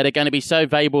memories that are going to be so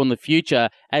valuable in the future,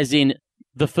 as in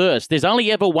the first? There's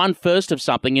only ever one first of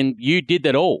something, and you did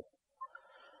that all.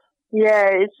 Yeah,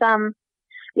 it's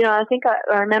I think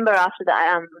I remember after the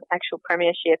actual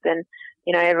Premiership, and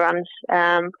everyone's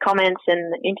comments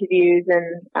and interviews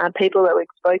and people that we've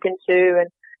spoken to, and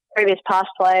previous past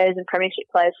players and Premiership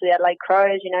players for the Adelaide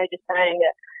Crows, just saying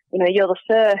that you're the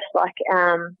first, like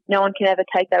no one can ever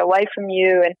take that away from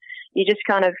you, and you just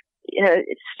kind of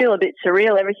it's still a bit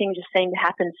surreal. Everything just seemed to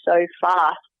happen so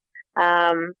fast,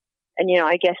 and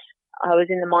I guess I was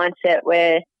in the mindset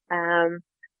where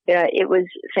it was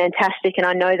fantastic, and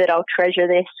I know that I'll treasure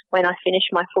this when I finish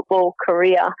my football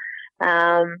career.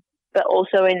 But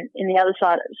also in the other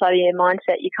side of your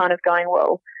mindset, you're kind of going,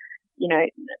 well,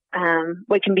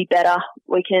 we can be better.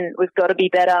 We've got to be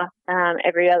better.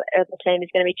 Every other team is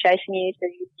going to be chasing you, so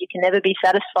you can never be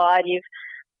satisfied. You've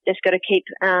just got to keep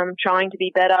trying to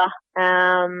be better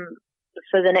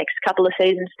for the next couple of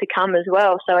seasons to come as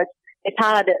well. So it's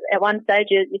hard. At one stage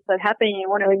you're so happy and you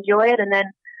want to enjoy it, and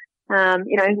then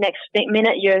next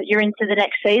minute you're into the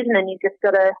next season, and you've just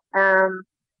got to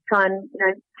try and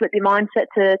flip your mindset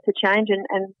to change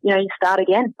and you start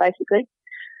again, basically.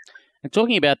 And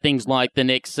talking about things like the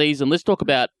next season, let's talk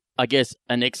about, I guess,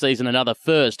 a next season, another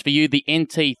first. For you, the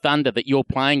NT Thunder that you're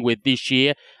playing with this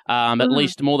year, at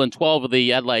least more than 12 of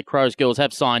the Adelaide Crows girls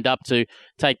have signed up to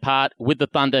take part with the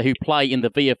Thunder, who play in the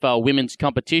VFL women's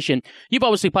competition. You've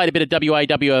obviously played a bit of WA,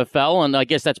 WFL, and I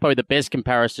guess that's probably the best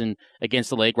comparison against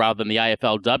the league rather than the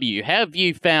AFLW. How have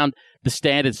you found the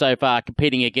standard so far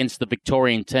competing against the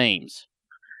Victorian teams?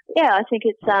 Yeah, I think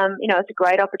it's it's a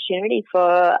great opportunity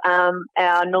for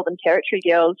our Northern Territory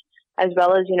girls, as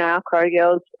well as our Crow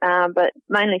girls, but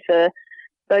mainly for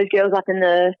those girls up in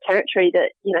the Territory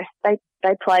that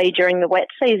they play during the wet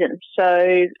season.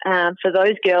 So for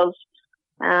those girls,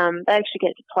 they actually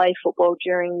get to play football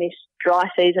during this dry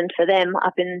season for them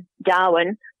up in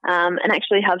Darwin, and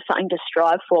actually have something to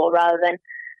strive for, rather than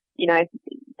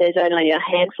there's only a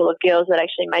handful of girls that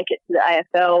actually make it to the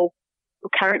AFL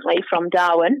currently from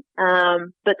Darwin,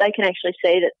 but they can actually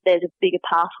see that there's a bigger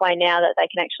pathway now that they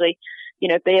can actually,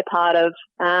 be a part of,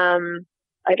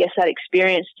 I guess, that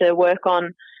experience to work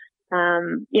on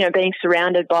being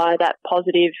surrounded by that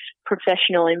positive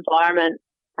professional environment.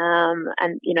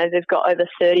 And they've got over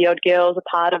 30 odd girls a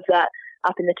part of that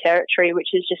up in the territory, which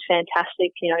is just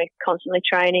fantastic, constantly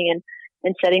training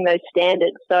and setting those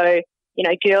standards. So,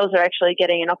 girls are actually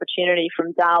getting an opportunity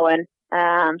from Darwin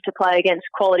to play against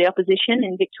quality opposition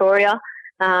in Victoria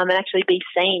and actually be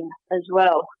seen as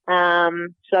well.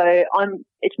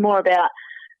 It's more about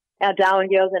our Darwin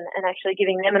girls and actually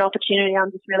giving them an opportunity.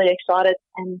 I'm just really excited,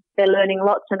 and they're learning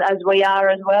lots, and as we are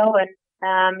as well. And,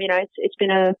 it's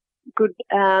been a good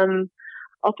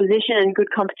opposition and good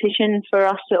competition for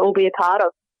us to all be a part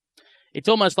of. It's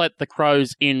almost like the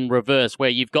Crows in reverse, where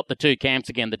you've got the two camps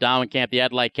again, the Darwin camp, the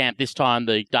Adelaide camp. This time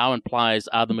the Darwin players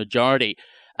are the majority.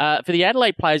 For the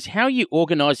Adelaide players, how are you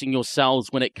organising yourselves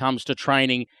when it comes to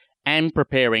training and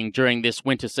preparing during this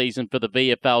winter season for the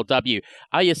VFLW?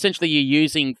 Are you essentially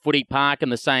using Footy Park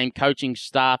and the same coaching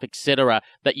staff, etc.,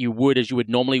 that you would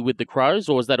normally with the Crows,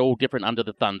 or is that all different under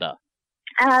the Thunder?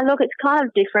 Look, it's kind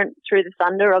of different through the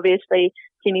Thunder. Obviously,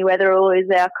 Timmy Weatherall is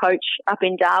our coach up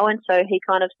in Darwin, so he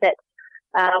kind of sets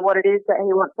what it is that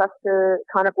he wants us to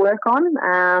kind of work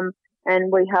on.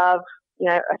 And we have,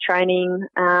 a training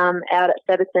out at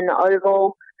Theberton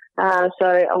Oval, so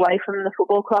away from the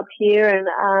football club here, and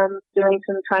doing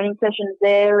some training sessions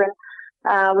there.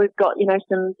 And we've got,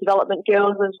 some development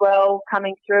girls as well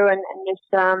coming through and just,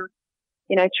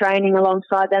 training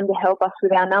alongside them to help us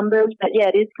with our numbers. But yeah,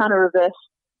 it is kind of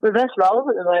reverse roles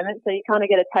at the moment, so you kind of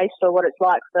get a taste for what it's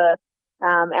like for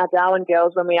our Darwin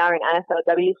girls when we are in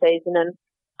AFLW season. And,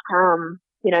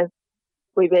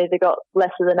 we've either got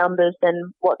less of the numbers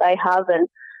than what they have, and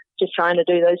just trying to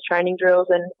do those training drills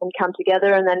and come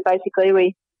together. And then basically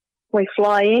we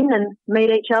fly in and meet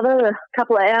each other a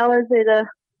couple of hours, either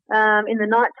in the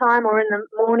night time or in the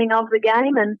morning of the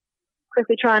game, and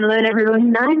quickly try and learn everyone's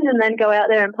names and then go out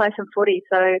there and play some footy.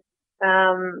 So,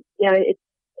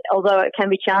 although it can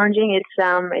be challenging,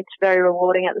 it's very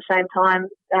rewarding at the same time,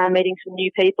 meeting some new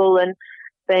people and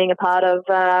being a part of,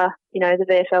 the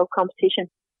VFL competition.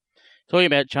 Talking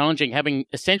about challenging, having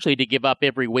essentially to give up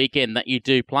every weekend that you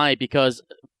do play, because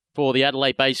for the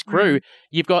Adelaide-based crew,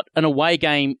 you've got an away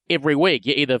game every week.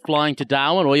 You're either flying to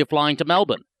Darwin or you're flying to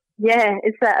Melbourne. Yeah,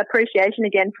 it's that appreciation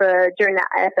again for during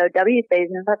that AFLW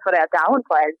season. That's what our Darwin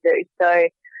players do. So,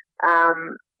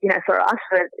 for us,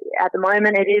 at the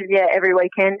moment, it is, every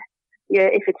weekend. Yeah,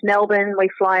 if it's Melbourne, we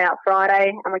fly out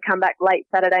Friday and we come back late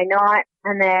Saturday night.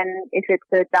 And then if it's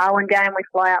a Darwin game, we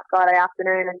fly out Friday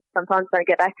afternoon and sometimes don't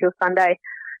get back till Sunday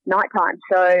night time.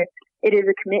 So it is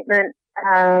a commitment,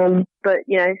 but,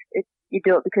 you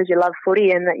do it because you love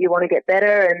footy and that you want to get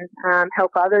better and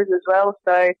help others as well.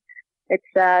 So it's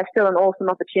still an awesome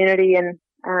opportunity, and,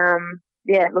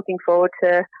 looking forward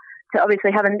to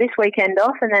obviously having this weekend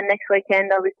off, and then next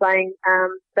weekend I'll be playing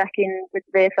back in with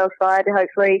the VFL side,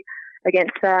 hopefully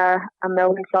against a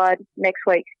Melbourne side next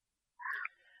week.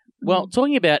 Well,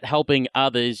 talking about helping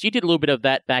others, you did a little bit of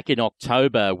that back in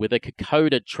October with a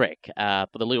Kokoda trek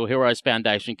for the Little Heroes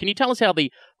Foundation. Can you tell us how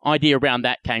the idea around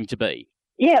that came to be?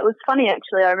 Yeah, it was funny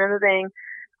actually. I remember being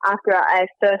after our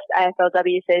first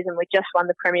AFLW season, we just won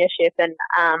the premiership, and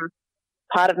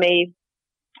part of me,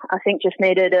 I think, just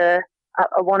needed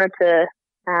I wanted to,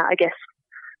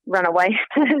 run away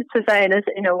to say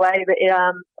in a way, but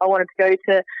I wanted to go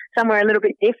to somewhere a little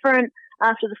bit different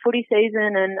after the footy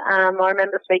season. And I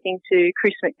remember speaking to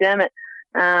Chris McDermott.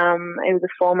 He was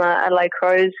a former Adelaide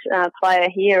Crows player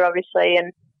here, obviously,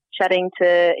 and chatting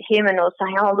to him, and I was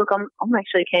saying, "Oh, look, I'm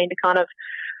actually keen to kind of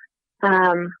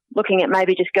looking at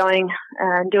maybe just going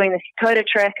and doing the Kokoda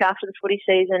trek after the footy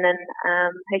season."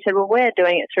 And he said, "Well, we're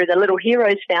doing it through the Little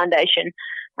Heroes Foundation,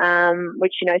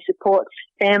 which, supports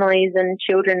families and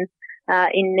children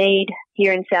in need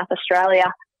here in South Australia."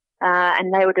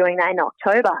 And they were doing that in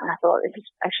October. And I thought, this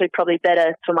is actually probably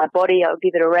better for my body. I'll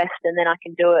give it a rest and then I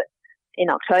can do it in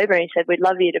October. And he said, "We'd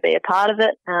love you to be a part of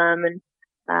it." And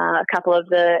a couple of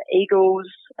the Eagles,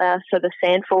 so the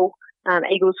Sandful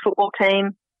Eagles football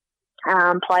team,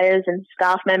 players and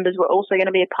staff members were also going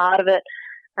to be a part of it.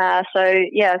 So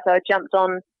I jumped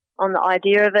on the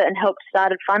idea of it and helped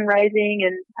started fundraising,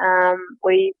 and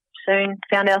we soon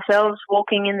found ourselves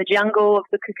walking in the jungle of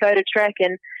the Kokoda trek.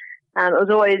 And it was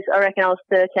always, I reckon I was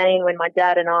 13 when my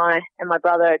dad and I and my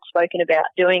brother had spoken about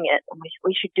doing it, and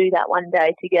we should do that one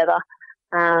day together.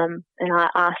 And I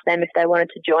asked them if they wanted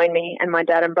to join me, and my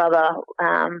dad and brother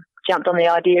jumped on the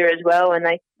idea as well, and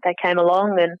they came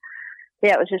along. And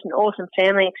it was just an awesome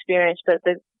family experience. But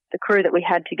the crew that we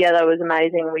had together was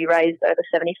amazing. We raised over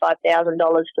 $75,000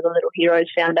 for the Little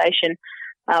Heroes Foundation,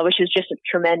 which was just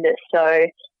tremendous. So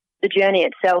the journey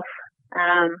itself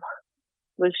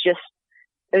was just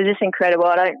it was just incredible.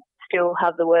 I don't still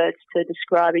have the words to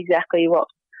describe exactly what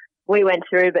we went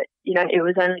through, but, you know, it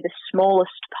was only the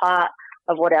smallest part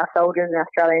of what our soldiers and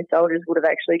Australian soldiers would have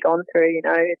actually gone through. You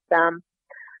know, it's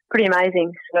pretty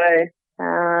amazing. So,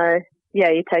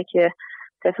 you take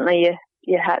definitely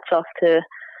your hats off to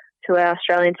our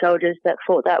Australian soldiers that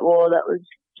fought that war. That was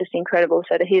just incredible.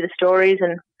 So to hear the stories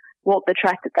and walk the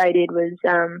track that they did was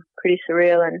pretty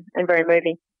surreal and very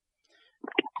moving.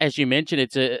 As you mentioned,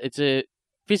 it's a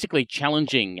physically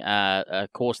challenging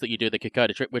course that you do, the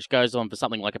Kokoda trip, which goes on for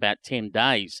something like about 10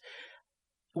 days.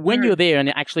 When you're there and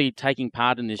actually taking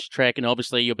part in this trek, and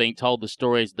obviously you're being told the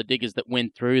stories of the diggers that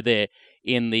went through there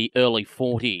in the early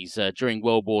 40s during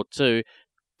World War II,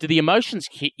 do the emotions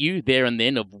hit you there and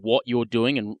then of what you're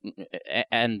doing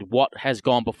and what has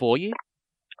gone before you?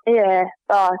 Yeah,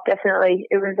 definitely.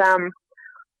 It was,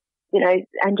 you know,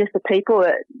 and just the people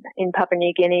in Papua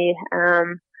New Guinea,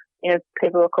 you know,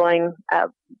 people were calling,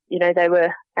 you know, they were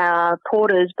our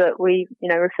porters, but we, you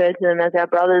know, referred to them as our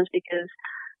brothers because,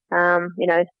 you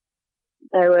know,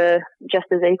 they were just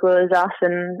as equal as us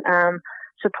and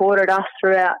supported us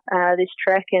throughout this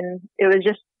trek, and it was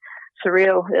just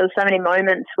surreal. There were so many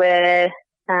moments where,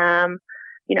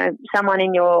 you know, someone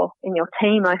in your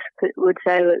team, I would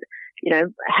say, you know,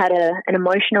 had an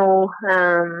emotional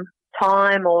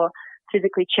time or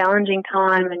physically challenging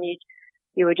time, and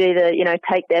you would either, you know,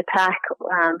 take their pack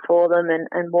for them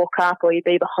and walk up, or you'd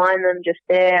be behind them just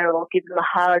there, or give them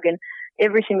a hug. And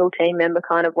every single team member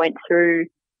kind of went through,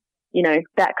 you know,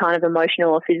 that kind of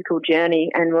emotional or physical journey,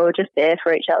 and we were just there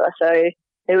for each other. So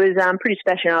it was pretty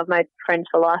special. I've made friends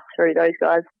for life through those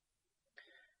guys.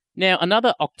 Now,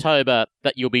 another October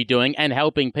that you'll be doing and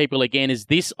helping people again is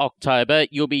this October.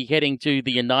 You'll be heading to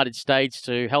the United States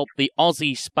to help the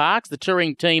Aussie Sparks, the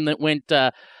touring team that went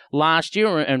last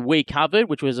year and we covered,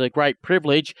 which was a great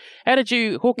privilege. How did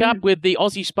you hook up with the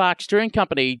Aussie Sparks Touring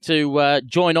Company to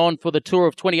join on for the tour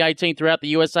of 2018 throughout the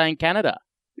USA and Canada?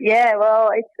 Yeah,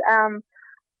 well,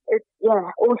 it's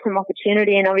awesome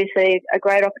opportunity, and obviously a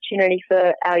great opportunity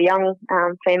for our young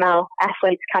female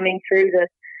athletes coming through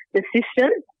the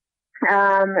system.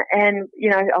 And, you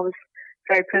know, I was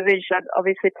very privileged. I'd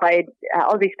obviously played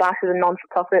Aussie Sparks as a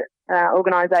non-for-profit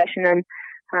organisation,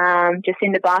 and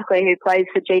Jacinda Barclay, who plays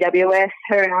for GWS,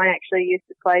 her and I actually used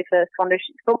to play for Swan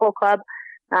Districts Football Club,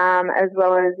 as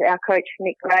well as our coach,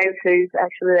 Nick Graves, who's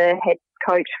actually the head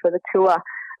coach for the tour,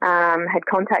 had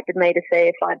contacted me to see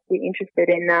if I'd be interested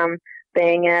in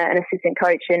being an assistant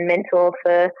coach and mentor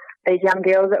for these young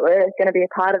girls that were going to be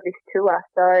a part of this tour.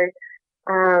 So,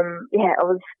 I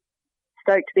was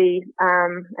stoked to be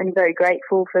and very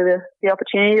grateful for the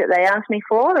opportunity that they asked me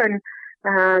for, and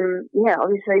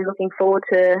obviously looking forward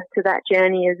to that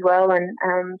journey as well, and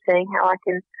seeing how I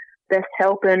can best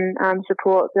help and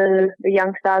support the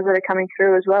young stars that are coming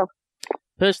through as well.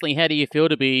 Personally, how do you feel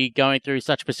to be going through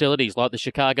such facilities like the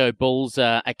Chicago Bulls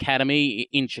Academy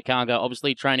in Chicago,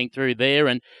 obviously training through there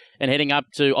and heading up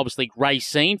to, obviously,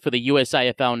 Racine for the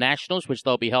USAFL Nationals, which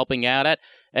they'll be helping out at,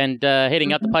 and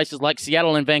heading up to places like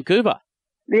Seattle and Vancouver?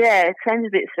 Yeah, it seems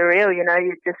a bit surreal, you know.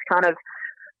 You just kind of,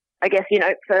 I guess, you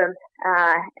know, for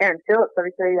Aaron Phillips,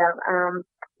 obviously,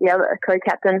 the other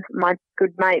co-captain, my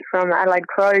good mate from Adelaide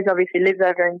Crows, obviously lives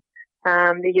over in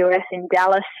the US in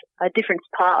Dallas, a different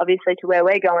part obviously to where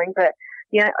we're going, but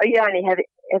you know, you only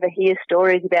ever hear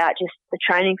stories about just the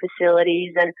training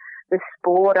facilities and the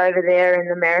sport over there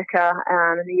in America,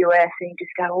 in the US, and you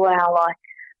just go, wow, like,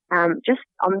 I'm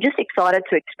just excited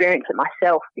to experience it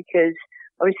myself, because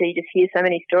obviously you just hear so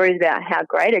many stories about how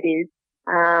great it is,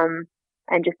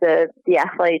 and just the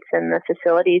athletes and the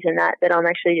facilities and that I'm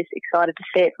actually just excited to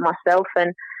see it for myself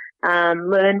and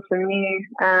learn some new,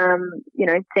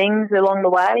 things along the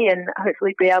way, and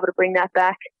hopefully be able to bring that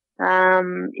back,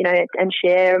 and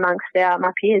share amongst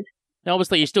my peers. Now,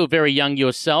 obviously, you're still very young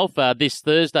yourself. This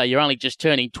Thursday, you're only just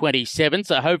turning 27,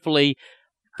 so hopefully,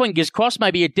 fingers crossed,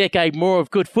 maybe a decade more of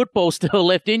good football still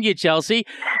left in you, Chelsea.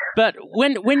 But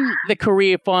when the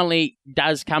career finally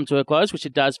does come to a close, which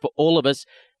it does for all of us,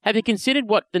 have you considered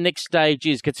what the next stage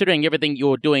is, considering everything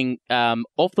you're doing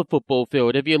off the football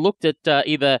field? Have you looked at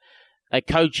either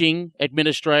coaching,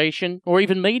 administration, or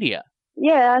even media?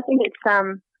 Yeah, I think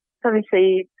it's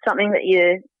obviously something that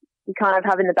you kind of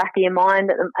have in the back of your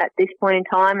mind at this point in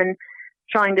time, and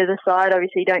trying to decide.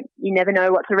 Obviously, you never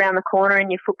know what's around the corner in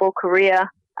your football career,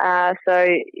 so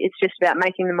it's just about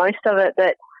making the most of it.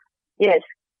 But yeah, it's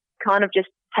kind of just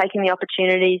taking the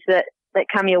opportunities that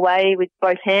come your way with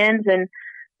both hands, and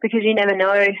because you never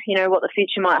know, what the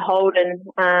future might hold, and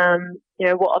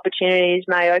what opportunities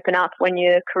may open up when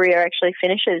your career actually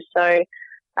finishes. So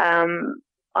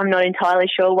I'm not entirely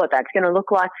sure what that's going to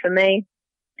look like for me.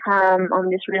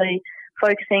 I'm just really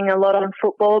focusing a lot on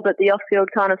football, but the off-field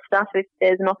kind of stuff, if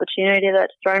there's an opportunity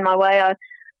that's thrown my way, I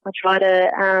try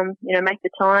to, make the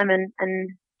time and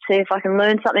see if I can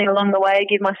learn something along the way,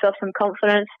 give myself some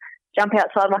confidence, jump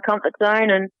outside my comfort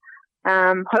zone, and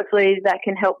hopefully that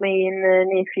can help me in the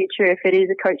near future if it is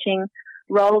a coaching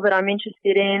role that I'm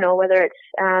interested in, or whether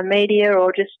it's media,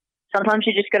 or just sometimes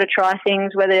you just got to try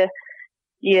things, whether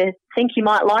you think you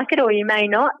might like it or you may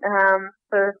not.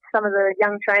 For some of the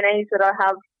young trainees that I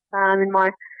have in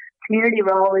my community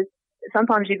role, is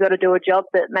sometimes you've got to do a job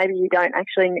that maybe you don't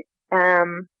actually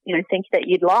think that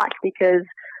you'd like, because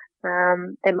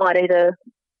it might either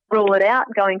rule it out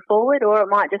going forward, or it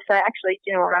might just say, actually,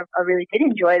 I really did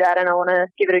enjoy that and I want to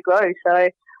give it a go. So,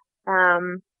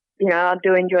 I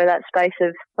do enjoy that space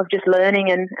of just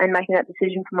learning and making that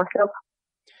decision for myself.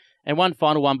 And one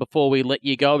final one before we let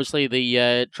you go. Obviously,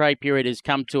 the trade period has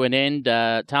come to an end.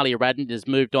 Talia Radden has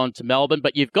moved on to Melbourne,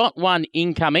 but you've got one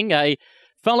incoming, a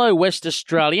fellow West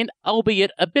Australian, albeit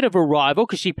a bit of a rival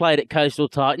because she played at Coastal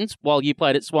Titans while you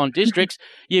played at Swan Districts.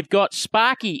 You've got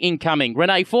Sparky incoming,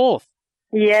 Renee Forth.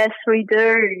 Yes, we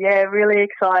do. Yeah, really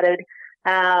excited.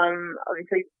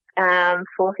 Obviously,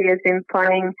 Forthy has been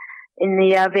playing in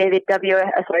the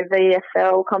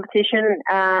VFL competition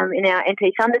in our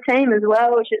NT Thunder team as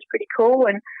well, which is pretty cool.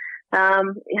 And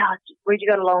we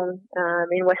got along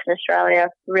in Western Australia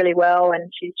really well,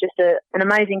 and she's just an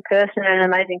amazing person and an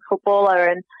amazing footballer,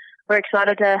 and we're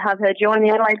excited to have her join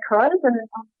the Adelaide Crows and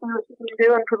see what she can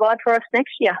do and provide for us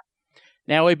next year.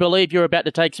 Now, we believe you're about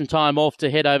to take some time off to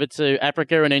head over to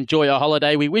Africa and enjoy a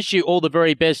holiday. We wish you all the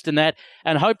very best in that,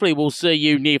 and hopefully we'll see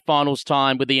you near finals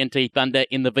time with the NT Thunder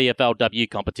in the VFLW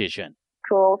competition.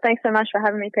 Cool. Thanks so much for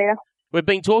having me, Peter. We've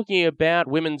been talking about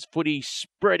women's footy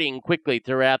spreading quickly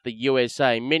throughout the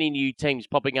USA. Many new teams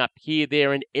popping up here,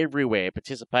 there and everywhere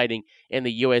participating in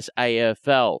the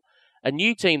USAFL. A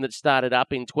new team that started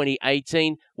up in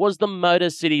 2018 was the Motor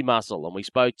City Muscle, and we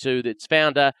spoke to its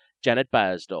founder, Janet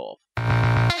Bayersdorf.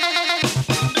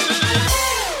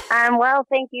 I'm well,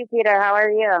 thank you, Peter. How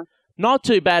are you? Not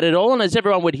too bad at all, and as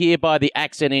everyone would hear by the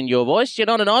accent in your voice, you're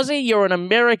not an Aussie, you're an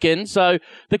American, so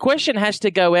the question has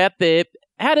to go out there,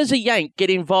 how does a Yank get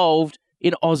involved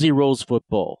in Aussie rules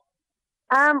football?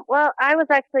 Well, I was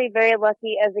actually very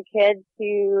lucky as a kid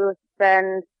to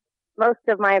spend most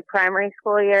of my primary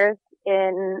school years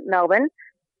in Melbourne,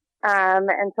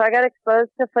 and so I got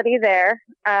exposed to footy there.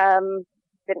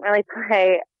 Didn't really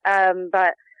play,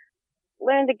 but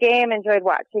learned the game, enjoyed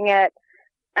watching it.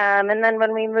 And then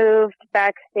when we moved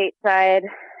back stateside,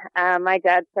 my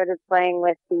dad started playing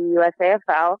with the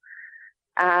USAFL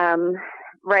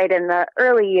right in the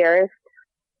early years.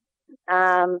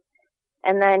 And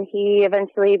then he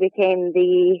eventually became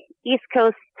the East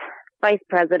Coast vice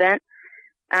president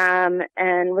and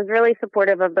was really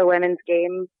supportive of the women's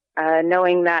game,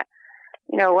 knowing that,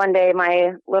 one day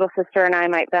my little sister and I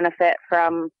might benefit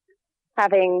from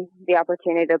having the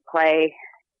opportunity to play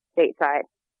stateside.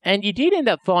 And you did end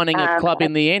up finding a club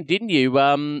in the end, didn't you?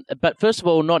 But first of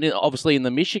all, not obviously in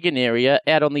the Michigan area,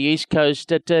 out on the East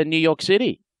Coast at New York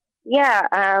City. Yeah,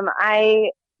 I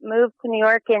moved to New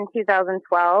York in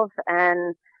 2012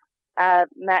 and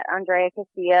met Andrea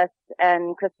Casillas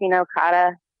and Christina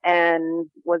Okada and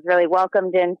was really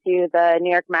welcomed into the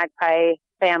New York Magpie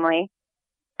family.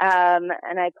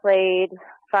 And I played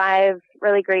 5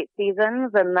 really great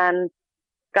seasons and then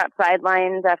got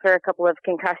sidelined after a couple of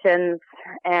concussions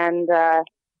and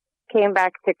came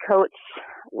back to coach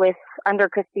under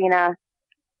Christina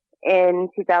in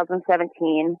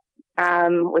 2017,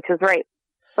 which was right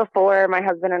before my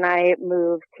husband and I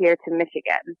moved here to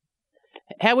Michigan.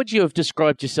 How would you have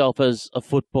described yourself as a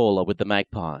footballer with the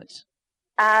Magpies?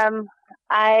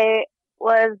 I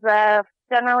was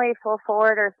generally full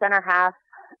forward or center half,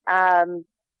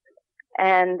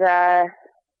 and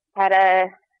had a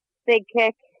big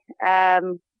kick,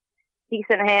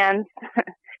 decent hands,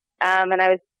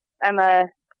 and I'm a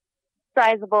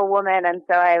sizable woman, and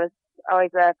so I was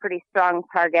always a pretty strong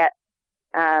target.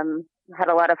 Had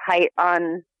a lot of height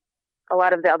on a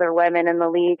lot of the other women in the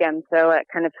league, and so it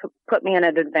kind of put me in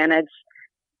an advantage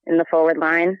in the forward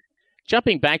line.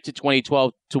 Jumping back to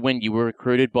 2012 to when you were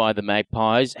recruited by the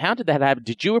Magpies, how did that happen?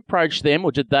 Did you approach them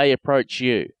or did they approach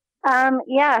you?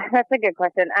 Yeah, that's a good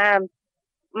question.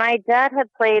 My dad had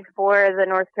played for the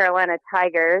North Carolina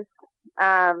Tigers,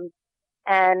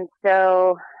 and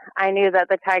so I knew that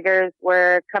the Tigers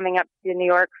were coming up to New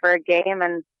York for a game,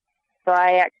 and so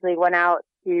I actually went out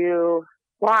to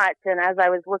watch, and as I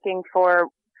was looking for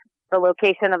the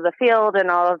location of the field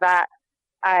and all of that,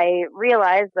 I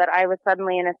realized that I was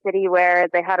suddenly in a city where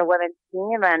they had a women's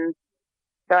team, and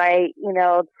so I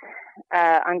emailed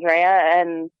Andrea,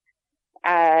 and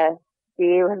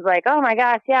she was like, "Oh my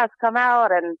gosh, yes, come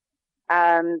out!" And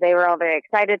they were all very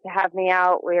excited to have me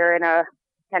out. We were in a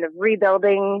kind of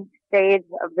rebuilding stage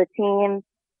of the team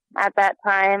at that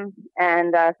time,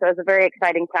 and so it was a very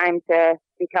exciting time to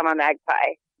become a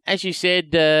Magpie. As you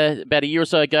said, about a year or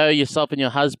so ago, yourself and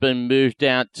your husband moved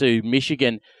out to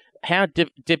Michigan. How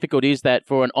difficult is that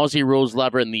for an Aussie rules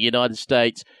lover in the United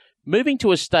States, moving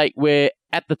to a state where,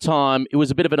 at the time, it was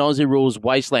a bit of an Aussie rules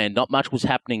wasteland, not much was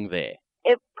happening there?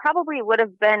 It probably would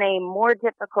have been a more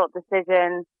difficult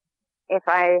decision if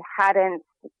I hadn't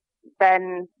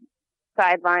been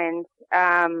sidelined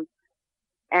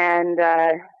and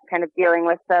kind of dealing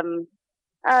with some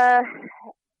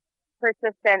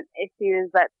persistent issues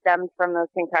that stemmed from those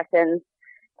concussions.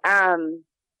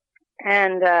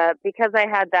 And because I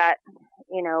had that,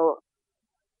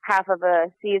 half of a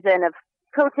season of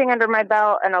coaching under my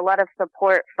belt and a lot of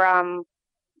support from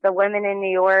the women in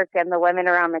New York and the women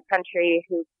around the country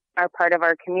who are part of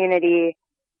our community,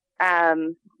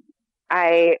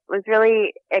 I was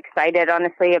really excited,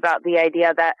 honestly, about the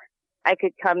idea that I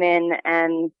could come in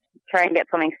and try and get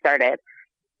something started.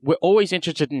 We're always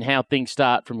interested in how things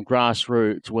start from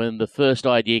grassroots when the first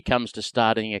idea comes to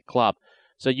starting a club.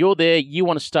 So you're there, you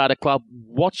want to start a club.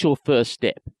 What's your first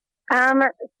step?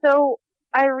 So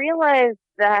I realized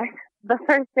that the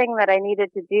first thing that I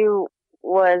needed to do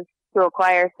was to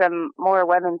acquire some more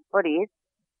women's footies.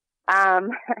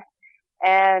 And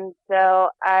so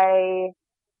the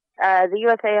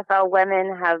USAFL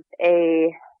women have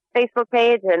a Facebook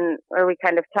page and where we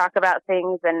kind of talk about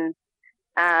things. And,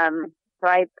 so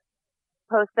I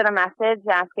posted a message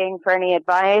asking for any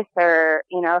advice or,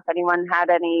 if anyone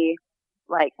had any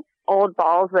like old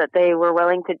balls that they were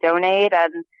willing to donate.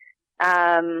 And,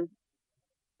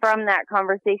 from that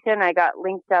conversation, I got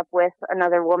linked up with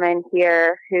another woman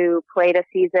here who played a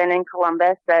season in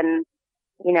Columbus and,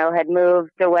 had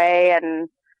moved away and,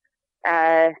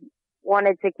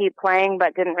 wanted to keep playing,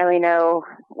 but didn't really know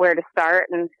where to start.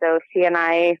 And so she and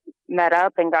I met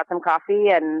up and got some coffee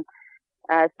and,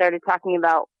 started talking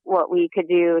about what we could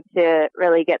do to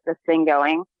really get this thing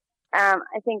going. I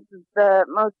think the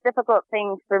most difficult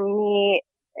thing for me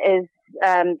is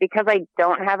because I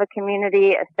don't have a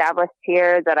community established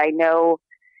here that I know.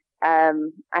 I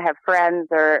have friends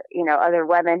or, other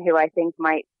women who I think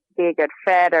might be a good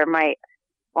fit or might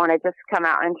want to just come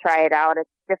out and try it out. It's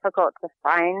difficult to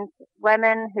find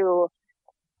women who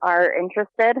are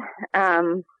interested.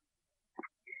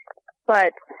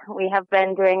 But we have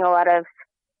been doing a lot of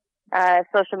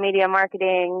social media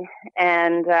marketing,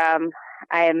 and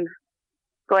I'm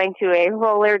going to a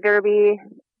roller derby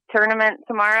tournament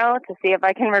tomorrow to see if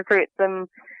I can recruit some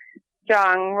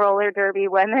strong roller derby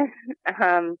women.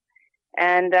 So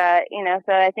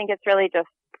I think it's really just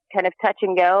kind of touch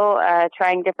and go,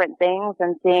 trying different things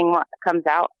and seeing what comes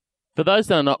out. For those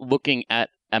that are not looking at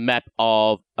a map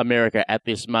of America at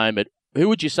this moment, who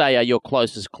would you say are your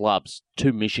closest clubs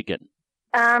to Michigan?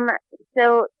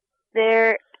 So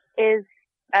there is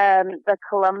the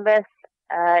Columbus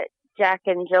Jack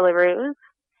and Jillaroos,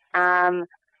 and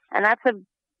that's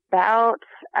about,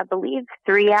 I believe,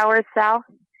 3 hours south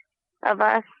of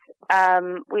us.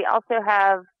 We also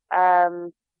have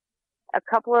a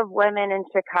couple of women in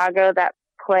Chicago that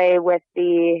play with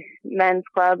the men's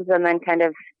clubs and then kind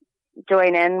of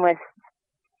join in with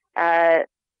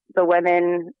the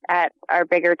women at our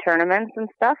bigger tournaments and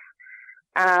stuff.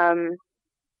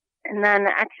 And then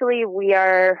actually we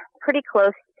are pretty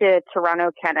close to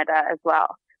Toronto, Canada as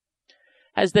well.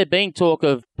 Has there been talk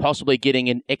of possibly getting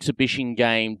an exhibition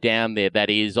game down there? That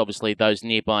is, obviously, those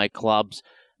nearby clubs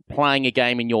playing a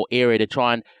game in your area to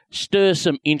try and stir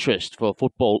some interest for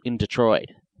football in Detroit?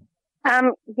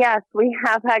 Yes, we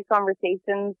have had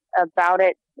conversations about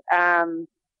it, and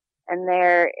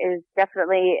there is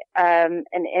definitely an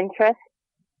interest.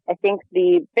 I think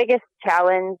the biggest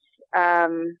challenge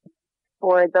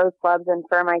for those clubs and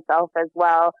for myself as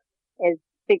well is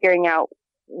figuring out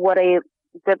what a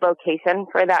good location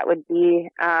for that would be,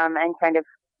 and kind of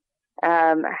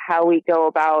how we go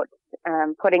about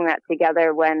putting that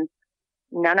together when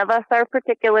none of us are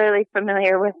particularly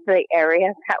familiar with the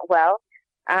area that well.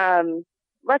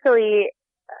 Luckily,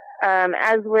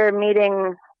 as we're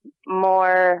meeting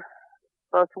more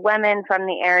both women from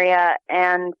the area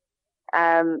and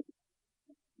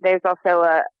there's also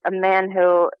a man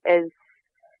who is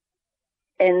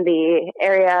in the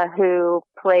area who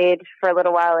played for a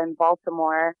little while in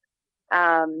Baltimore,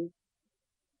 trying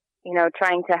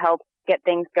to help get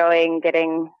things going,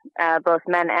 getting both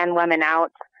men and women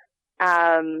out.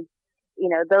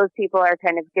 Those people are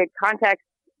kind of good contacts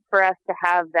for us to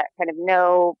have that kind of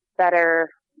know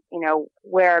better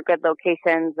where are good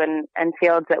locations and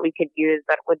fields that we could use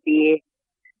that would be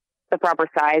the proper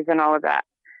size and all of that.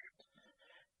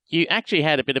 You actually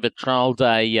had a bit of a trial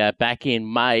day back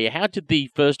in May. How did the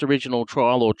first original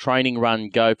trial or training run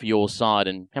go for your side,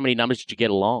 and how many numbers did you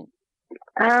get along?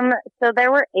 So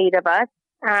there were 8 of us,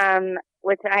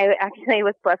 which I actually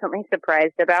was pleasantly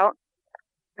surprised about.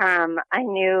 I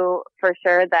knew for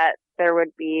sure that there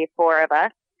would be 4 of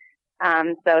us.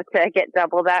 So to get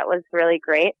double that was really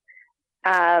great.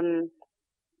 One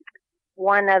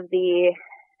of the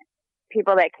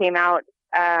people that came out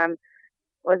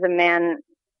was a man,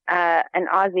 an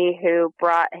Aussie, who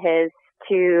brought his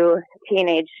 2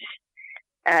 teenage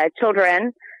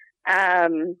children, a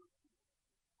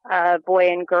boy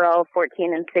and girl,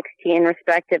 14 and 16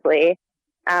 respectively.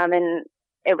 And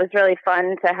it was really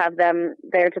fun to have them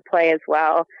there to play as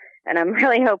well. And I'm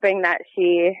really hoping that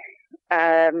she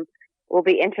will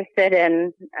be interested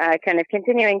in kind of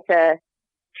continuing to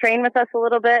train with us a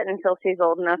little bit until she's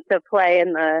old enough to play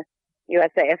in the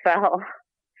USAFL.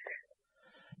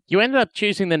 You ended up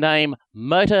choosing the name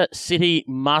Motor City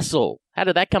Muscle. How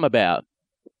did that come about?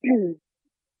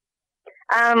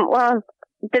 Well,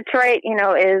 Detroit,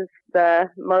 is the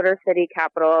Motor City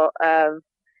capital of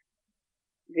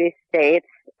the States.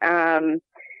 And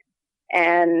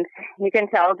you can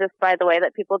tell just by the way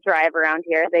that people drive around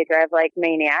here. They drive like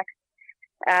maniacs.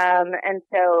 And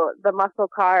so the muscle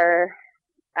car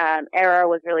era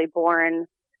was really born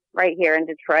right here in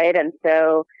Detroit. And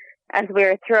so as we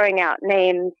were throwing out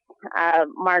names,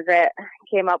 Margaret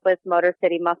came up with Motor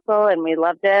City Muscle, and we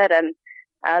loved it. And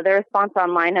the response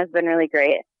online has been really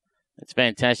great. It's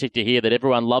fantastic to hear that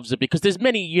everyone loves it, because there's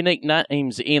many unique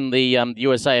names in the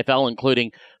USAFL,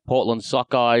 including Portland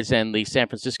Sockeyes and the San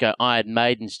Francisco Iron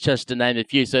Maidens, just to name a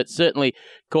few. So it certainly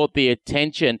caught the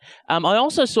attention. I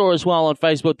also saw as well on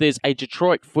Facebook there's a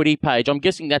Detroit footy page. I'm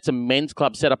guessing that's a men's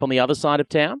club set up on the other side of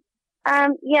town?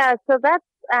 Yeah, so that's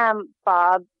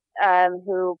Bob,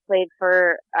 who played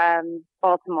for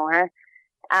Baltimore.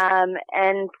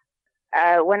 And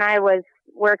when I was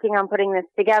working on putting this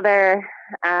together,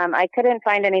 I couldn't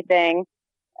find anything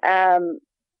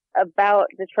about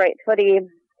Detroit footy,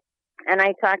 and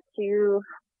I talked to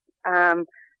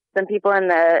some people in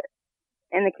the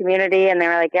community, and they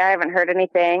were like, "Yeah, I haven't heard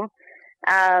anything."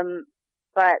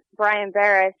 But Brian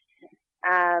Barish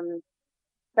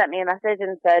sent me a message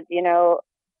and said,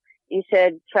 you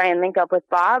should try and link up with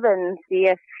Bob and see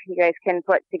if you guys can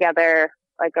put together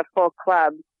like a full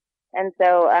club. And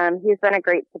so he's been a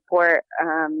great support,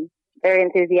 very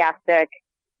enthusiastic,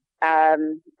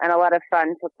 and a lot of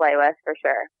fun to play with for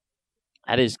sure.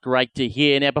 That is great to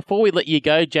hear. Now, before we let you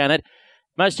go, Janet,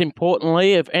 most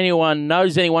importantly, if anyone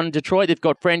knows anyone in Detroit, they've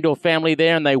got friend or family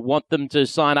there and they want them to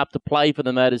sign up to play for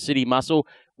the Motor City Muscle,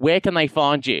 where can they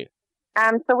find you?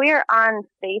 So we are on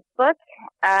Facebook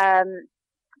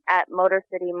at Motor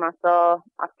City Muscle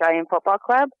Australian Football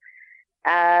Club.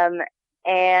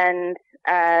 And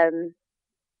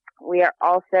we are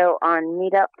also on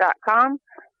meetup.com,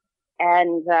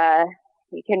 and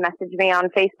you can message me on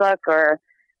Facebook, or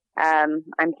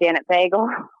I'm Janet Bagel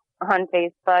on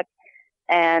Facebook,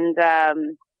 and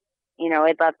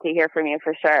I'd love to hear from you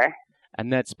for sure.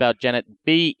 And that's spelled Janet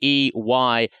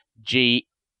Beygel,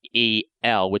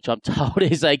 which I'm told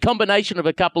is a combination of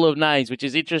a couple of names, which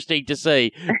is interesting to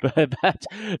see,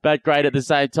 but great at the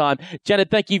same time. Janet,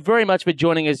 thank you very much for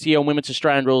joining us here on Women's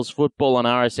Australian Rules Football on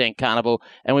RSN Carnival,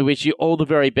 and we wish you all the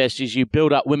very best as you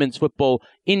build up women's football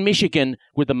in Michigan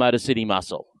with the Motor City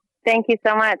Muscle. Thank you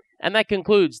so much. And that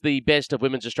concludes the best of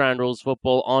Women's Australian Rules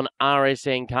Football on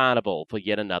RSN Carnival for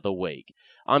yet another week.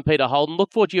 I'm Peter Holden.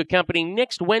 Look forward to your company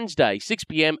next Wednesday, 6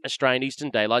 p.m. Australian Eastern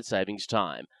Daylight Savings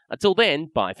Time. Until then,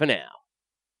 bye for now.